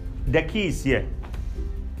anything. The key is here.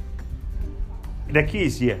 The key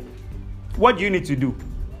is here. What do you need to do?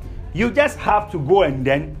 You just have to go and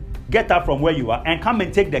then get up from where you are and come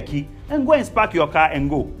and take the key and go and spark your car and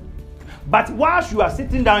go. But whilst you are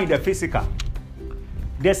sitting down in the physical,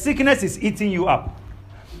 the sickness is eating you up.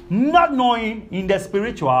 Not knowing in the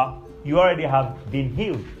spiritual, you already have been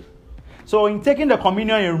healed. So in taking the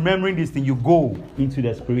communion and remembering this thing, you go into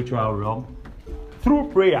the spiritual realm through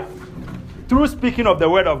prayer, through speaking of the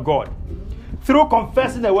word of God, through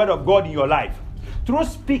confessing the word of God in your life, through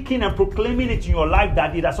speaking and proclaiming it in your life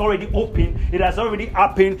that it has already opened, it has already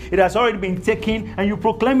happened, it has already been taken, and you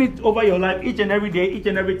proclaim it over your life each and every day, each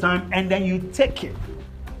and every time, and then you take it.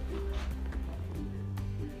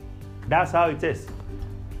 That's how it is.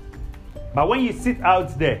 But when you sit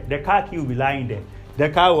out there, the car key will be lying there. The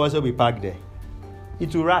car will also be parked there.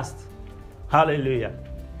 It will rust. Hallelujah.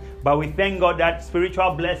 But we thank God that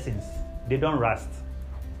spiritual blessings, they don't rust.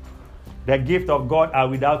 The gift of God are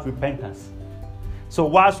without repentance. So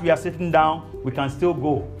whilst we are sitting down, we can still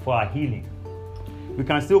go for our healing. We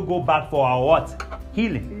can still go back for our what?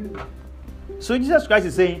 Healing. So Jesus Christ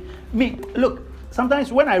is saying, look,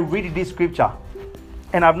 sometimes when I read this scripture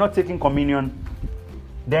and I've not taken communion,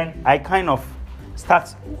 then I kind of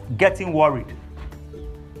start getting worried.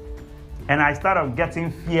 And I start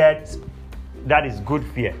getting feared. That is good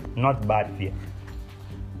fear, not bad fear.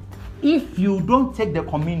 If you don't take the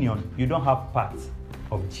communion, you don't have part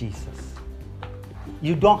of Jesus.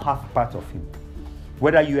 You don't have part of him.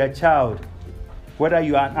 Whether you're a child, whether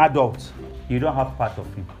you are an adult, you don't have part of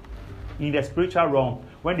him. In the spiritual realm,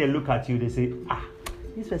 when they look at you, they say,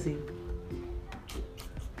 this person,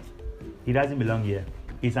 he doesn't belong here.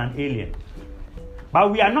 He's an alien.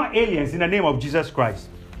 But we are not aliens in the name of Jesus Christ.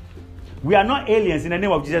 We are not aliens in the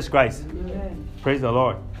name of Jesus Christ. Amen. Praise the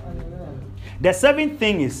Lord. Amen. The seventh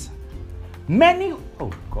thing is, many,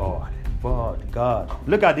 oh God.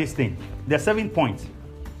 Look at this thing. The seventh point.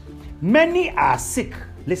 Many are sick.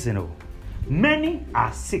 Listen, many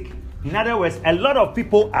are sick. In other words, a lot of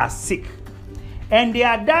people are sick. And they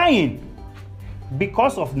are dying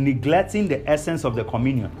because of neglecting the essence of the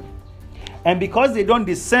communion. And because they don't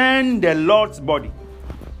discern the Lord's body.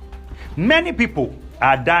 Many people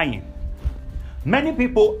are dying. Many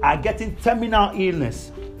people are getting terminal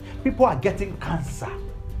illness. People are getting cancer.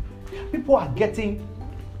 People are getting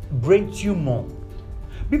brain tumor.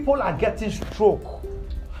 People are getting stroke.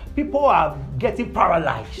 People are getting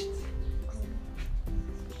paralyzed.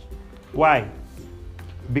 Why?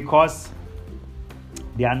 Because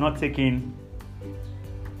they are not taking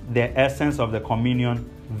the essence of the communion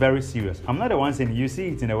very serious. I'm not the one saying, you see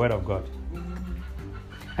it in the Word of God.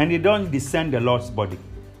 And they don't discern the Lord's body.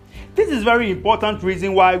 This is very important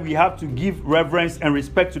reason why we have to give reverence and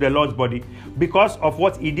respect to the Lord's body, because of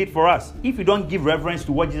what he did for us. If you don't give reverence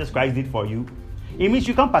to what Jesus Christ did for you, it means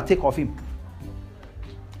you can't partake of him.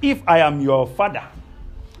 If I am your father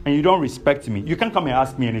and you don't respect me, you can't come and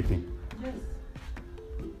ask me anything. Yes.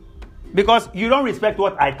 Because you don't respect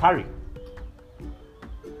what I carry.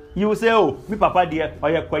 You will say, oh, me papa dear, or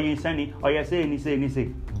you're quiet, or you're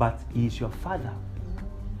saying, but he is your father.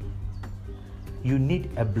 You need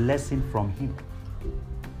a blessing from him.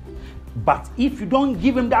 But if you don't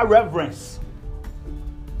give him that reverence,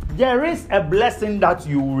 there is a blessing that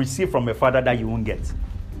you will receive from a father that you won't get.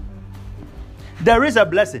 There is a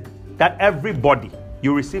blessing that everybody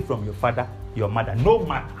you receive from your father, your mother, no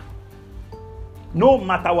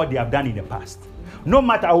matter what they have done in the past, no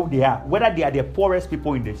matter who they are, whether they are the poorest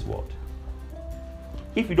people in this world.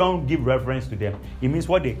 If you don't give reverence to them, it means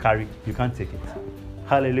what they carry, you can't take it.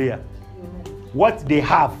 Hallelujah. What they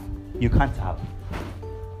have, you can't have.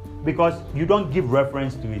 Because you don't give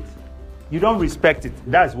reference to it. You don't respect it.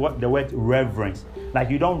 That's what the word reverence. Like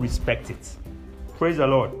you don't respect it. Praise the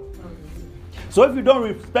Lord. So if you don't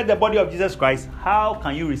respect the body of Jesus Christ, how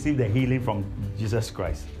can you receive the healing from Jesus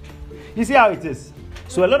Christ? You see how it is?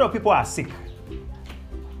 So a lot of people are sick.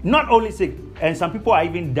 Not only sick, and some people are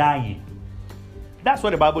even dying. That's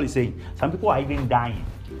what the Bible is saying. Some people are even dying.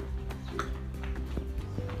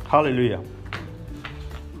 Hallelujah.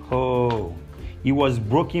 Oh, he was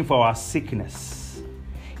broken for our sickness.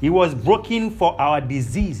 He was broken for our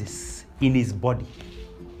diseases in his body.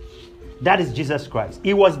 That is Jesus Christ.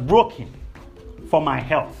 He was broken for my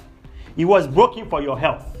health. He was broken for your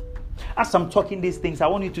health. As I'm talking these things, I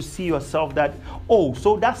want you to see yourself that, oh,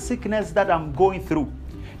 so that sickness that I'm going through,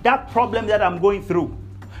 that problem that I'm going through,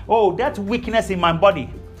 oh, that weakness in my body,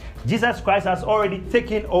 Jesus Christ has already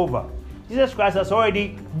taken over. Jesus Christ has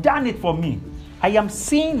already done it for me. I am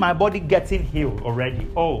seeing my body getting healed already.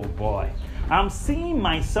 Oh boy. I'm seeing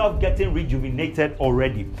myself getting rejuvenated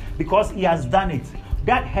already because he has done it.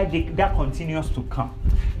 That headache that continues to come,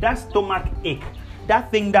 that stomach ache, that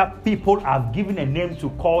thing that people have given a name to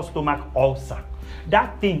call stomach ulcer,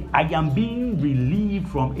 That thing, I am being relieved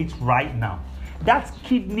from it right now. That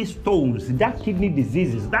kidney stones, that kidney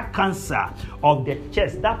diseases, that cancer of the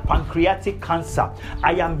chest, that pancreatic cancer,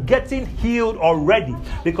 I am getting healed already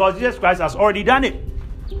because Jesus Christ has already done it.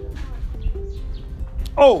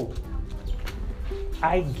 Oh,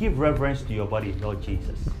 I give reverence to your body, Lord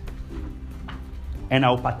Jesus. And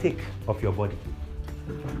I'll partake of your body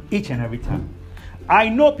each and every time. I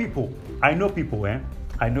know people,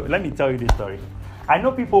 let me tell you this story. I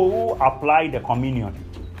know people who apply the communion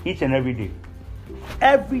each and every day.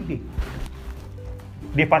 Every day.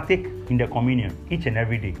 They partake in the communion each and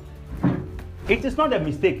every day. It is not a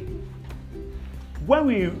mistake. When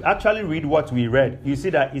we actually read what we read, you see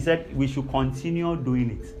that he said we should continue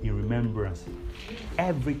doing it in remembrance.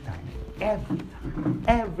 Every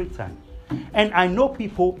time. And I know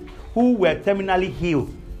people who were terminally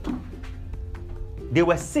healed. They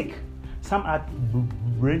were sick. Some had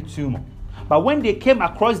brain tumor. But when they came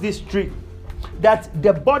across this street, that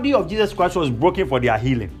the body of Jesus Christ was broken for their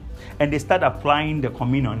healing. And they started applying the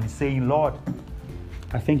communion and saying, Lord,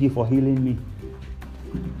 I thank you for healing me.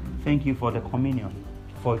 Thank you for the communion,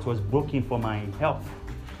 for it was broken for my health.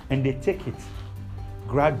 And they take it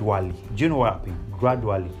gradually. Do you know what happened?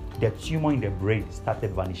 Gradually, the tumor in the brain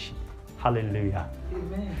started vanishing. Hallelujah.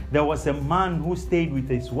 Amen. There was a man who stayed with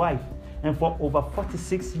his wife, and for over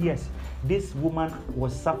 46 years, this woman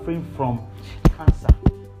was suffering from cancer.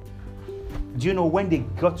 Do you know when they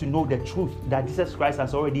got to know the truth that Jesus Christ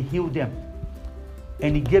has already healed them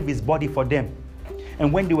and he gave his body for them?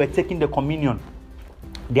 And when they were taking the communion,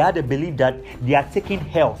 they had a belief that they are taking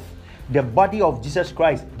health. The body of Jesus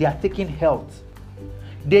Christ, they are taking health.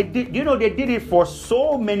 They did it for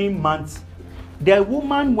so many months. The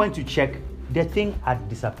woman went to check, the thing had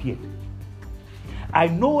disappeared. I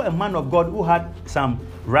know a man of God who had some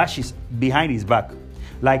rashes behind his back.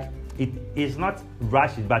 Like, it is not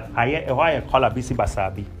rashes, but I call it bisi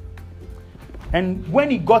basabi. And when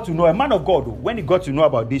he got to know, a man of God, when he got to know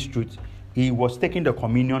about this truth, he was taking the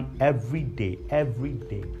communion every day.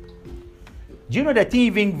 Do you know the thing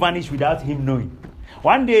even vanished without him knowing?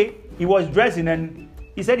 One day, he was dressing and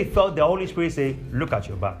he said he felt the Holy Spirit say, look at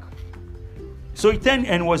your back. So he turned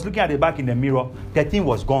and was looking at the back in the mirror. The thing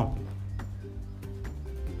was gone.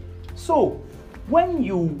 So, when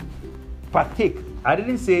you partake, I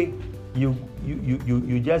didn't say you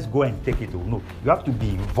just go and take it. No, you have to be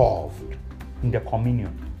involved in the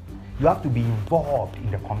communion. You have to be involved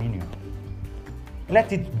in the communion.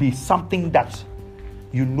 Let it be something that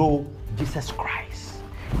you know Jesus Christ.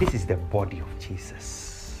 This is the body of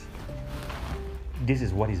Jesus. This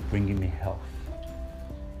is what is bringing me health.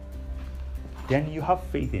 Then you have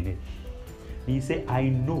faith in it. And you say, I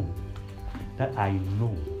know that I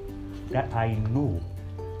know that I know.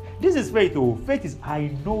 This is faith. Faith is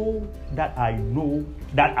I know that I know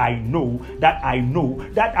that I know that I know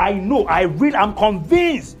that I know. I'm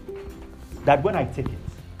convinced that when I take it,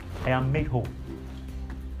 I am made whole.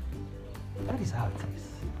 That is how it is.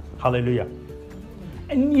 Hallelujah.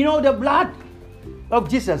 And you know the blood of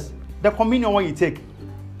Jesus, the communion when you take,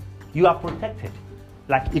 you are protected.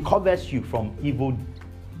 Like it covers you from evil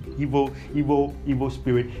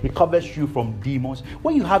spirit. It covers you from demons.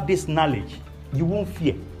 When you have this knowledge, you won't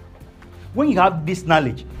fear. When you have this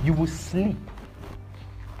knowledge, you will sleep.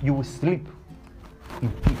 You will sleep in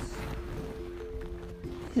peace.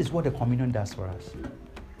 This is what the communion does for us.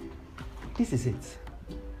 This is it.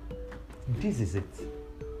 This is it.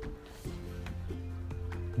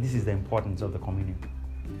 This is the importance of the communion.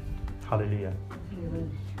 Hallelujah.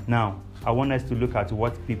 Amen. Now, I want us to look at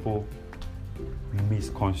what people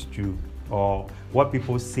misconstrue or what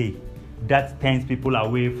people say that turns people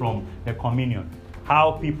away from the communion.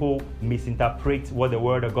 How people misinterpret what the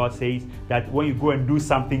Word of God says, that when you go and do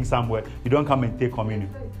something somewhere, you don't come and take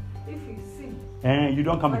communion. If you sin, you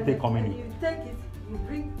don't come and take communion. You take it, you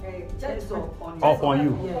bring off on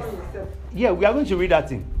you. Yes. Yeah, we are going to read that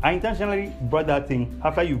thing. I intentionally brought that thing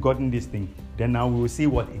after you've gotten this thing. Then now we will see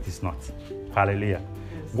what it is not. Hallelujah.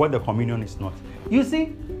 Yes. What the communion is not. You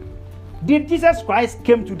see, did Jesus Christ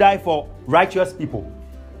came to die for righteous people?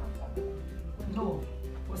 No,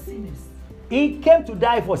 for sinners. He came to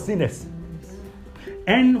die for sinners.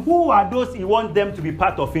 And who are those he wants them to be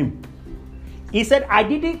part of him? He said, I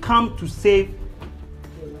didn't come to save,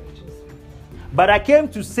 but I came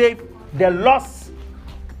to save the lost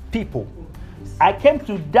people. I came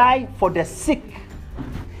to die for the sick.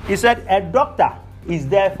 He said, a doctor is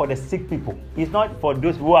there for the sick people. It's not for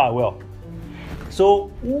those who are well.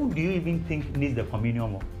 So, who do you even think needs the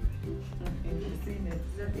communion more?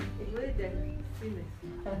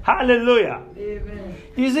 Hallelujah. Amen.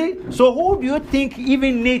 You see, so who do you think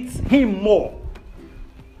even needs him more?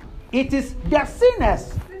 It is the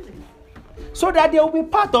sinners. So that they will be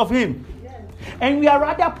part of him. And we are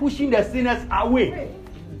rather pushing the sinners away.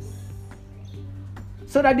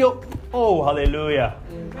 So that they'll, oh, hallelujah.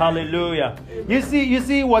 Hallelujah. You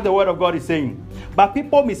see what the word of God is saying. But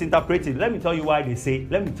people misinterpret it. Let me tell you why they say.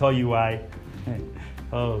 Let me tell you why.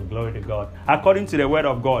 Oh, glory to God. According to the word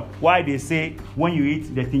of God, why they say when you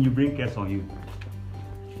eat the thing you bring curse on you.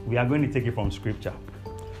 We are going to take it from scripture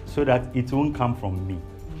so that it won't come from me.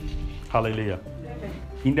 Hallelujah.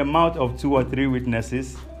 In the mouth of 2 or 3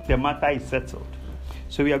 witnesses, the matter is settled.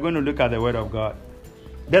 So we are going to look at the word of God.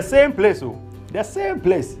 The same place, oh. The same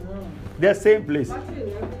place. The same place.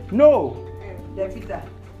 No.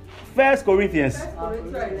 1 Corinthians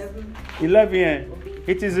 11.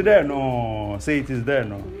 It is there, no. Say it is there,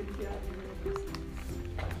 no.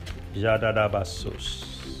 Jadadabasos.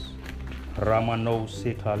 Ramano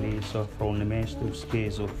setali so from the mestus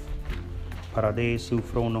kezo. Paradesu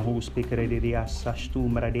from the who speaker de sastu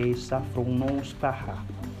maradesa from nos paha.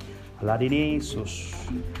 Ladinesus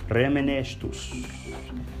remenestus.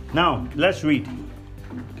 Now, let's read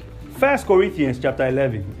 1 Corinthians chapter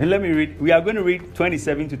 11. And let me read. We are going to read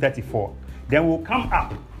 27 to 34. Then we'll come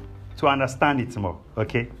up to understand it more.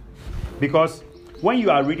 Okay? Because when you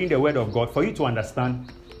are reading the word of God, for you to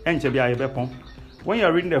understand, when you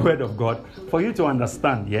are reading the word of God, for you to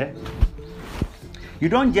understand, yeah, you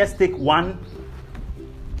don't just take one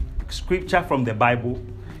scripture from the Bible,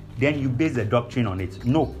 then you base the doctrine on it.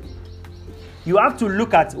 No. You have to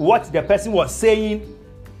look at what the person was saying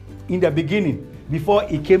in the beginning before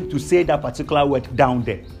he came to say that particular word down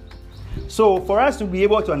there. So for us to be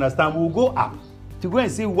able to understand, we'll go up to go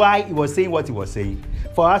and see why he was saying what he was saying,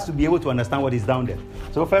 for us to be able to understand what is down there.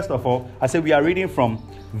 So first of all, I said we are reading from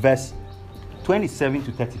verse 27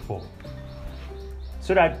 to 34.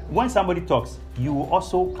 So that when somebody talks, you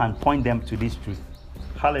also can point them to this truth.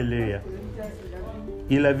 Hallelujah.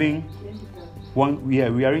 11, we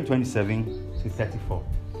are in 27 to 34.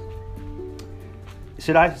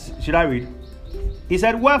 Should I read? He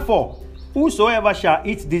said, wherefore, whosoever shall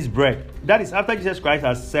eat this bread, that is after Jesus Christ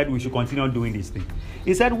has said we should continue doing this thing.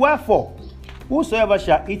 He said, wherefore, whosoever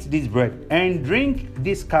shall eat this bread and drink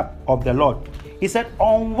this cup of the Lord, he said,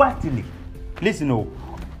 unworthily, listen,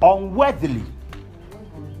 unworthily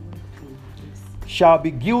shall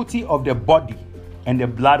be guilty of the body and the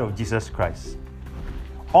blood of Jesus Christ.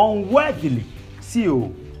 Unworthily. See,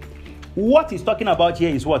 what he's talking about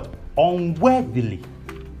here is what? Unworthily.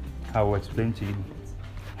 I will explain to you.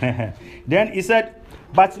 Then he said,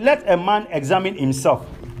 but let a man examine himself.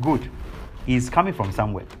 Good. He's coming from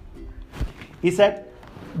somewhere. He said,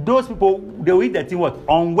 those people, they will eat the thing what?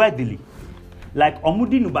 Unworthily. Like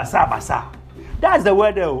omudinu basa basa. That's the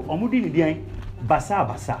word there. Omudinu basa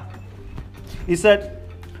basa. He said,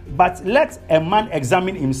 but let a man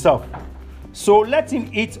examine himself. So let him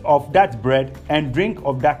eat of that bread and drink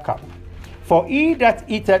of that cup. For he that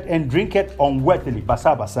eateth and drinketh unworthily,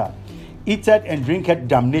 basa basa, eateth and drinketh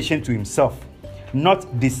damnation to himself,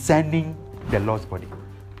 not discerning the Lord's body.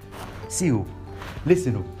 See,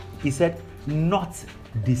 listen, he said, not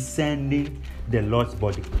discerning the Lord's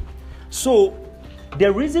body. So,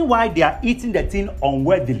 the reason why they are eating the thing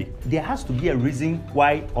unworthily, there has to be a reason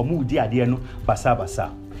why omudi adiano basa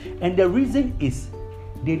basa. And the reason is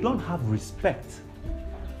they don't have respect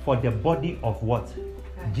for the body of what?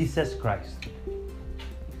 Jesus Christ.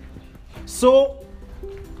 So,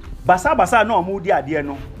 basa basa no omudi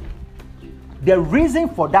adiano. The reason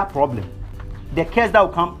for that problem, the curse that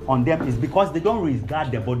will come on them, is because they don't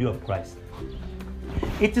regard the body of Christ.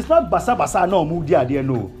 It is not basa basa no omudi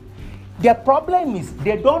adiano. The problem is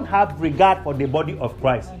they don't have regard for the body of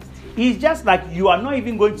Christ. It's just like you are not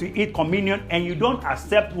even going to eat communion and you don't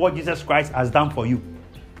accept what Jesus Christ has done for you.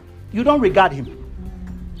 You don't regard him.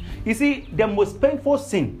 You see, the most painful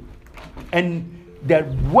sin and the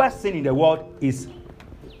worst sin in the world is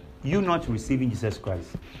you not receiving Jesus Christ.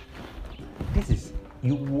 This is,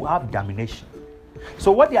 you have damnation.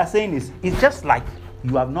 So what they are saying is, it's just like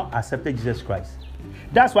you have not accepted Jesus Christ.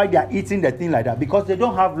 That's why they are eating the thing like that, because they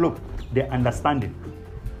don't have, look, the understanding.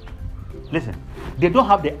 Listen, they don't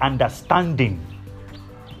have the understanding.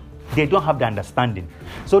 They don't have the understanding.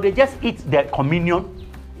 So they just eat the communion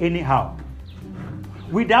anyhow,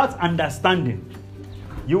 without understanding.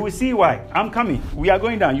 You will see why. I'm coming. We are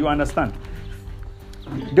going down. You understand?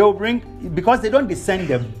 They will bring, because they don't discern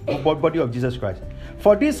the body of Jesus Christ.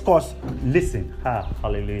 For this cause, listen.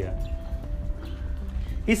 Hallelujah.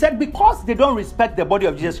 He said, because they don't respect the body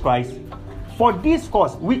of Jesus Christ, for this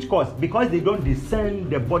cause, which cause? Because they don't discern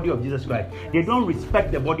the body of Jesus Christ. They don't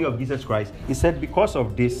respect the body of Jesus Christ. He said, because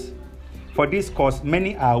of this, for this cause,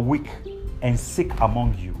 many are weak and sick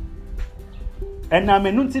among you. And I'm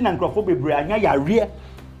a nuntin and crophobe anya rear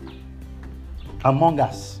among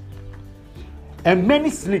us. And many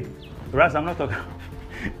sleep. Whereas I'm not talking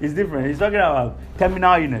it's different. He's talking about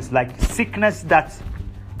terminal illness, like sickness that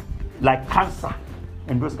like cancer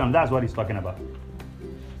and those kind. That's what he's talking about.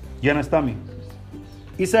 You understand me?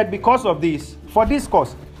 He said, because of this, for this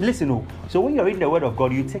cause, listen, so when you're reading the word of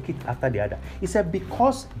God, you take it after the other. He said,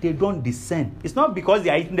 because they don't discern. It's not because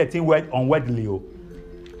they are eating the thing unworthily.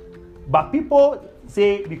 But people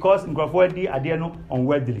say because unworthily are there no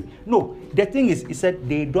unworthily. No, the thing is, he said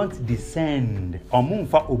they don't descend.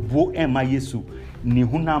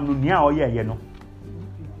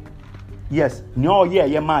 Yes, no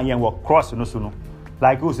yeah man will cross no.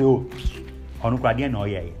 Like who say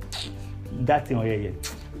that thing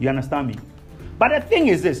you understand me? But the thing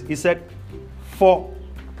is this, he said, for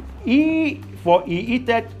he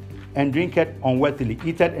eateth and drinketh unworthily,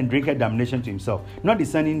 eateth and drinketh damnation to himself, not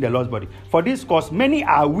discerning the Lord's body. For this cause many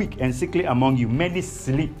are weak and sickly among you, many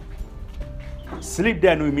sleep. Sleep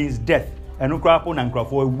there no means death. And that's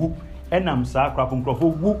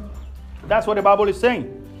what the Bible is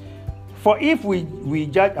saying. For if we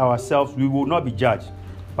judge ourselves, we will not be judged.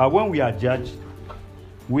 But when we are judged,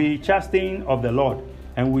 we chasten of the Lord,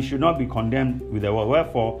 and we should not be condemned with the world.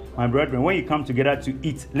 Wherefore, my brethren, when you come together to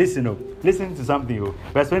eat, listen to something.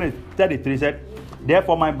 Verse 33 said,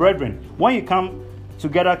 therefore, my brethren, when you come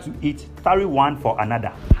together to eat, tarry one for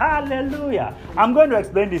another. Hallelujah. I'm going to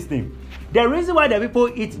explain this thing. The reason why the people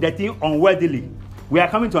eat the thing unworthily, we are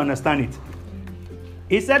coming to understand it.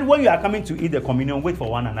 He said, when you are coming to eat the communion, wait for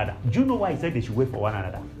one another. Do you know why he said they should wait for one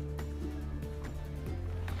another?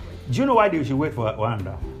 Do you know why they should wait for one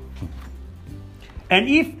another? And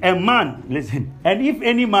if a man, listen, and if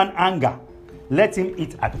any man anger, let him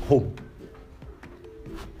eat at home.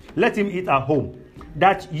 Let him eat at home,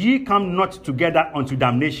 that ye come not together unto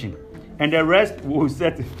damnation. And the rest will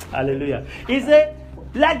set. Hallelujah. He said,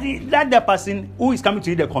 let the person who is coming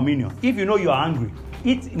to eat the communion, if you know you are hungry,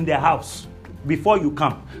 eat in the house before you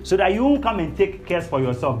come, so that you won't come and take care for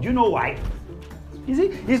yourself. Do you know why? You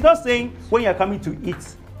see, he's not saying when you're coming to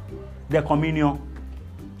eat the communion,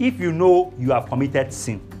 if you know you have committed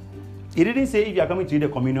sin. He didn't say if you are coming to eat the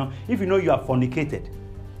communion, if you know you have fornicated.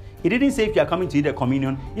 He didn't say if you are coming to eat the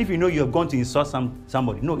communion, if you know you have gone to insult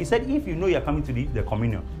somebody. No, he said if you know you are coming to eat the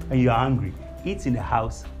communion and you are hungry, eat in the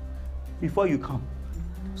house before you come,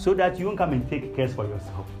 so that you won't come and take care for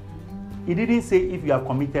yourself. He didn't say if you have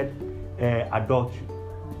committed adultery.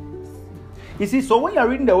 You see, so when you are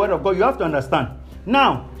reading the word of God, you have to understand.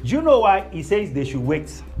 Now, do you know why he says they should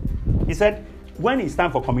wait? He said, when it's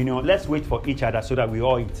time for communion, let's wait for each other so that we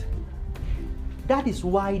all eat. That is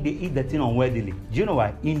why they eat the thing unworthily. Do you know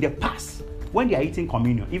why? In the past, when they are eating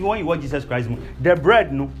communion, even when you watch Jesus Christ, the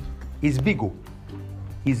bread is big.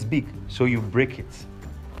 It's big. So you break it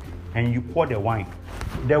and you pour the wine.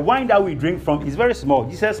 The wine that we drink from is very small.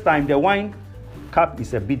 Jesus' time, the wine cup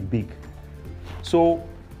is a bit big. So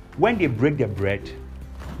when they break the bread,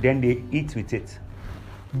 then they eat with it.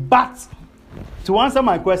 But to answer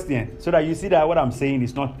my question, so that you see that what I'm saying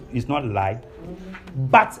is not lie.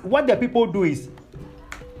 But what the people do is,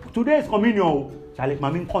 today is communion.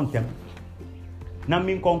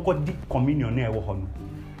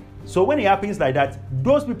 So when it happens like that,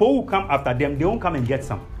 those people who come after them, they won't come and get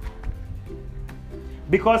some.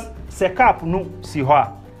 Because the cup no see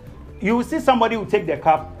her. You will see somebody who take the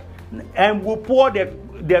cup and will pour the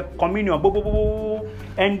communion.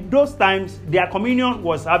 And those times, their communion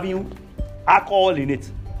was having alcohol in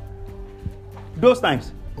it. Those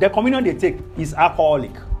times, the communion they take is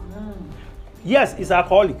alcoholic. Yes, it's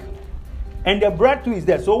alcoholic. And the bread too is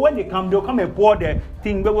there. So when they come, they'll come and pour the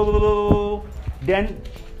thing. Then,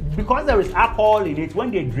 because there is alcohol in it,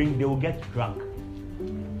 when they drink, they will get drunk.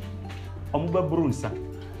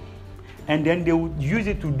 And then they will use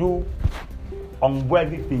it to do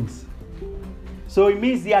unworthy things. So it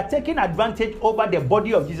means they are taking advantage over the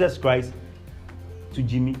body of Jesus Christ to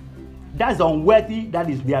Jimmy. That's unworthy that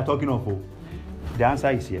is they are talking of. The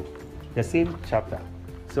answer is here. The same chapter.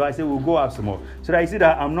 So I say we'll go up some more. So that you see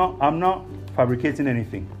that I'm not fabricating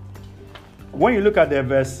anything. When you look at the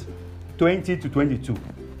verse 20 to 22,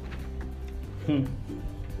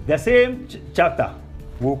 the same chapter.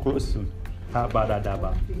 We'll close soon. 20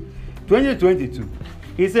 to 22.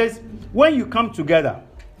 It says, when you come together,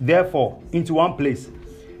 therefore, into one place,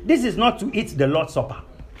 this is not to eat the Lord's Supper.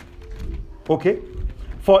 Okay?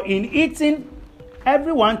 For in eating,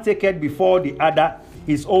 everyone taketh before the other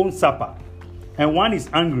his own supper, and one is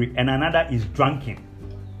hungry and another is drunken.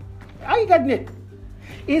 Are you getting it?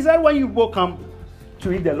 Is that when you both come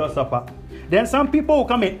to eat the Lord's Supper, then some people will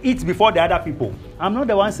come and eat before the other people. I'm not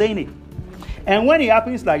the one saying it. And when it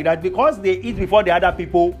happens like that, because they eat before the other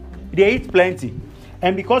people, they eat plenty.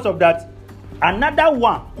 And because of that, another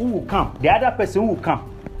one who will come, the other person who will come,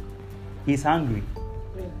 is hungry.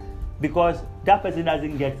 Because that person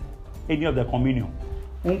doesn't get any of the communion.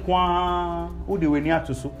 You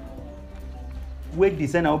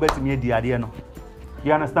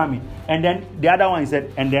understand me? And then the other one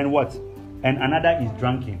said, and then what? And another is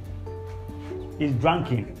drinking. Is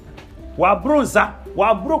drinking.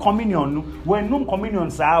 Wabro communion. When no communion,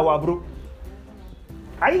 wabro.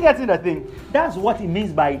 Are you getting the thing? That's what it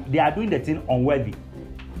means by they are doing the thing unworthy.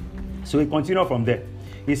 So he continued from there.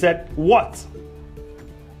 He said, what?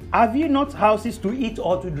 Have you not houses to eat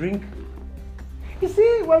or to drink? You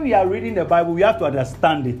see, when we are reading the Bible, we have to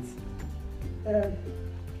understand it.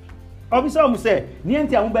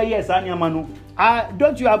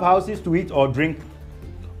 Don't you have houses to eat or drink?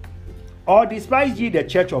 Or despise ye the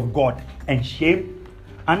church of God and shame?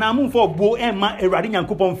 And I'm for bo and ma erading and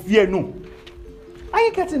coupon fear no. Are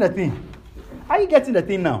you getting the thing? Are you getting the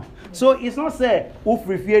thing now? So it's not say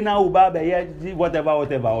fear now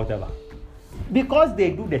whatever. Because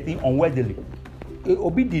they do the thing unworthily.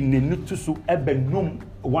 Obi di nenu tusu ebenum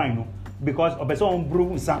wine because obeso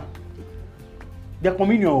brew sa. The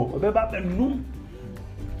communion obeba benum.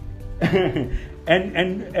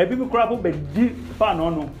 and people crap up deep fan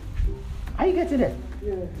no. Are you getting it?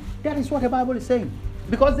 Yeah. That is what the Bible is saying.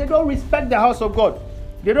 Because they don't respect the house of God.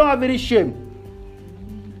 They don't have any shame.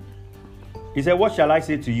 He said, what shall I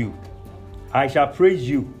say to you? I shall praise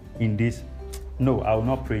you in this. No, I will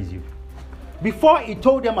not praise you. Before he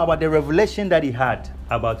told them about the revelation that he had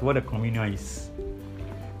about what the communion is,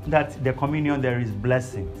 that the communion there is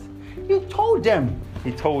blessings. He told them.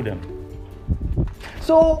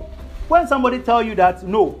 So when somebody tells you that,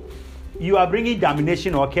 no, you are bringing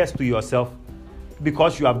damnation or curse to yourself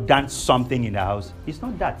because you have done something in the house, it's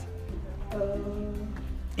not that.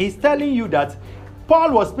 He's telling you that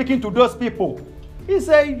Paul was speaking to those people. He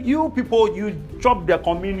said, you people, you chop the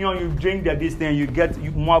communion, you drink this thing, you get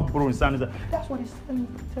more bronze. That's what he's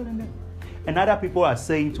telling them. And other people are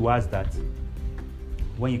saying to us that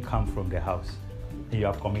when you come from the house and you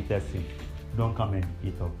have committed sin, don't come and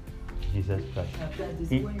eat up Jesus Christ.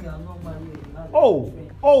 When you are not married,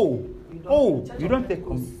 you don't take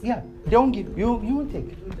communion. Yeah, they don't give you won't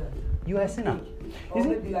take. You are a sinner. Or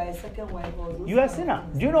maybe you are a second wife. You are a sinner.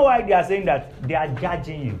 Do you know why they are saying that? They are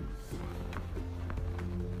judging you.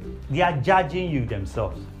 They are judging you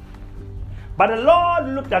themselves. But the Lord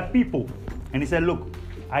looked at people and he said, look,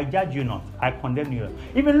 I judge you not. I condemn you not.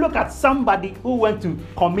 Even look at somebody who went to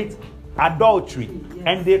commit adultery, yes,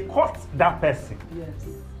 and they caught that person. Yes.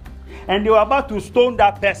 And they were about to stone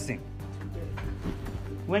that person.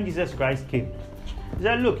 When Jesus Christ came, he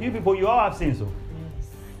said, look, you people, you all have sins. So yes,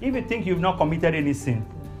 if you think you've not committed any sin,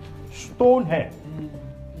 stone her.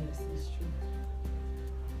 Yes, it's true.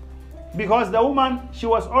 Because the woman, she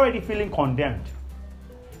was already feeling condemned.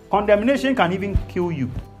 Condemnation can even kill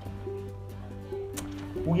you.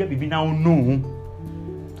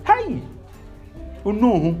 Hey!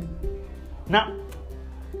 No. Now,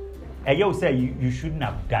 you say you shouldn't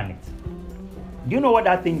have done it. Do you know what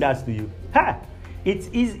that thing does to you?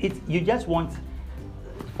 You just want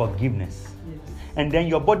forgiveness. Yes. And then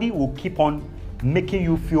your body will keep on making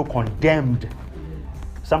you feel condemned. Yes.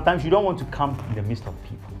 Sometimes you don't want to come in the midst of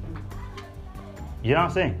people. You know what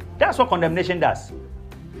I'm saying? That's what condemnation does.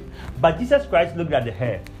 But Jesus Christ looked at the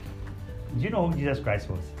hair. Do you know who Jesus Christ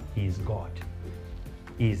was? He is God.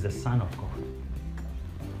 He is the Son of God.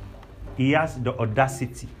 He has the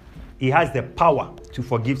audacity. He has the power to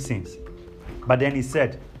forgive sins. But then he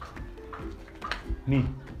said, me,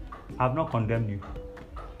 I have not condemned you.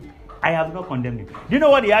 I have not condemned you. Do you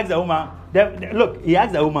know what he asked the woman? Look, he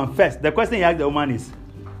asked the woman first. The question he asked the woman is,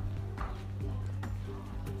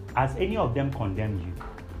 has any of them condemned you?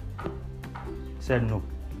 He said, no.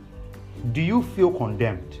 Do you feel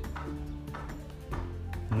condemned?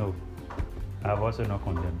 No. I have also not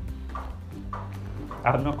condemned you.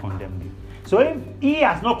 I have not condemned you. So if he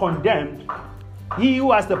has not condemned, he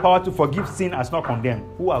who has the power to forgive sin has not condemned.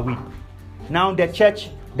 Who are we? Now the church,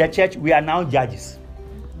 we are now judges.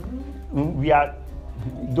 We are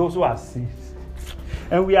those who are sins.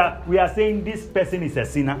 And we are saying this person is a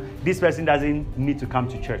sinner. This person doesn't need to come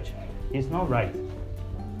to church. It's not right.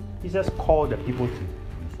 He just called the people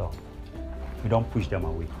to himself. We don't push them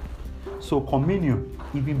away. So communion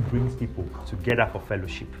even brings people together for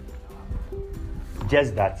fellowship.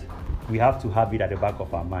 Just that we have to have it at the back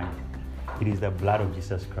of our mind. It is the blood of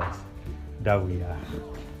Jesus Christ that we are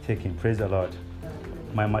taking. Praise the Lord.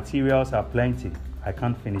 My materials are plenty. I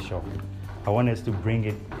can't finish off. I want us to bring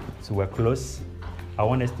it to a close. I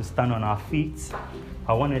want us to stand on our feet.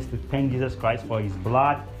 I want us to thank Jesus Christ for his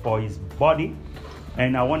blood, for his body.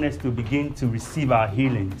 And I want us to begin to receive our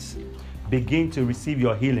healings. Begin to receive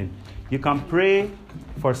your healing. You can pray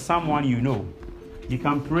for someone you know. You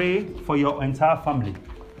can pray for your entire family.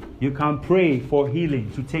 You can pray for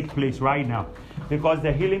healing to take place right now. Because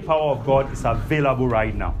the healing power of God is available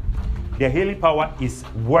right now. The healing power is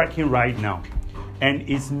working right now. And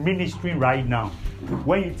it's ministering right now.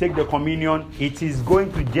 When you take the communion, it is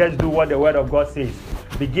going to just do what the word of God says.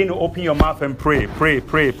 Begin to open your mouth and pray. Pray,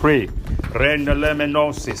 pray, pray.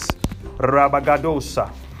 Rendelemenosis.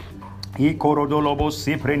 Rabagadosa. Ikorodolobos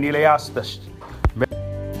siprenileastas.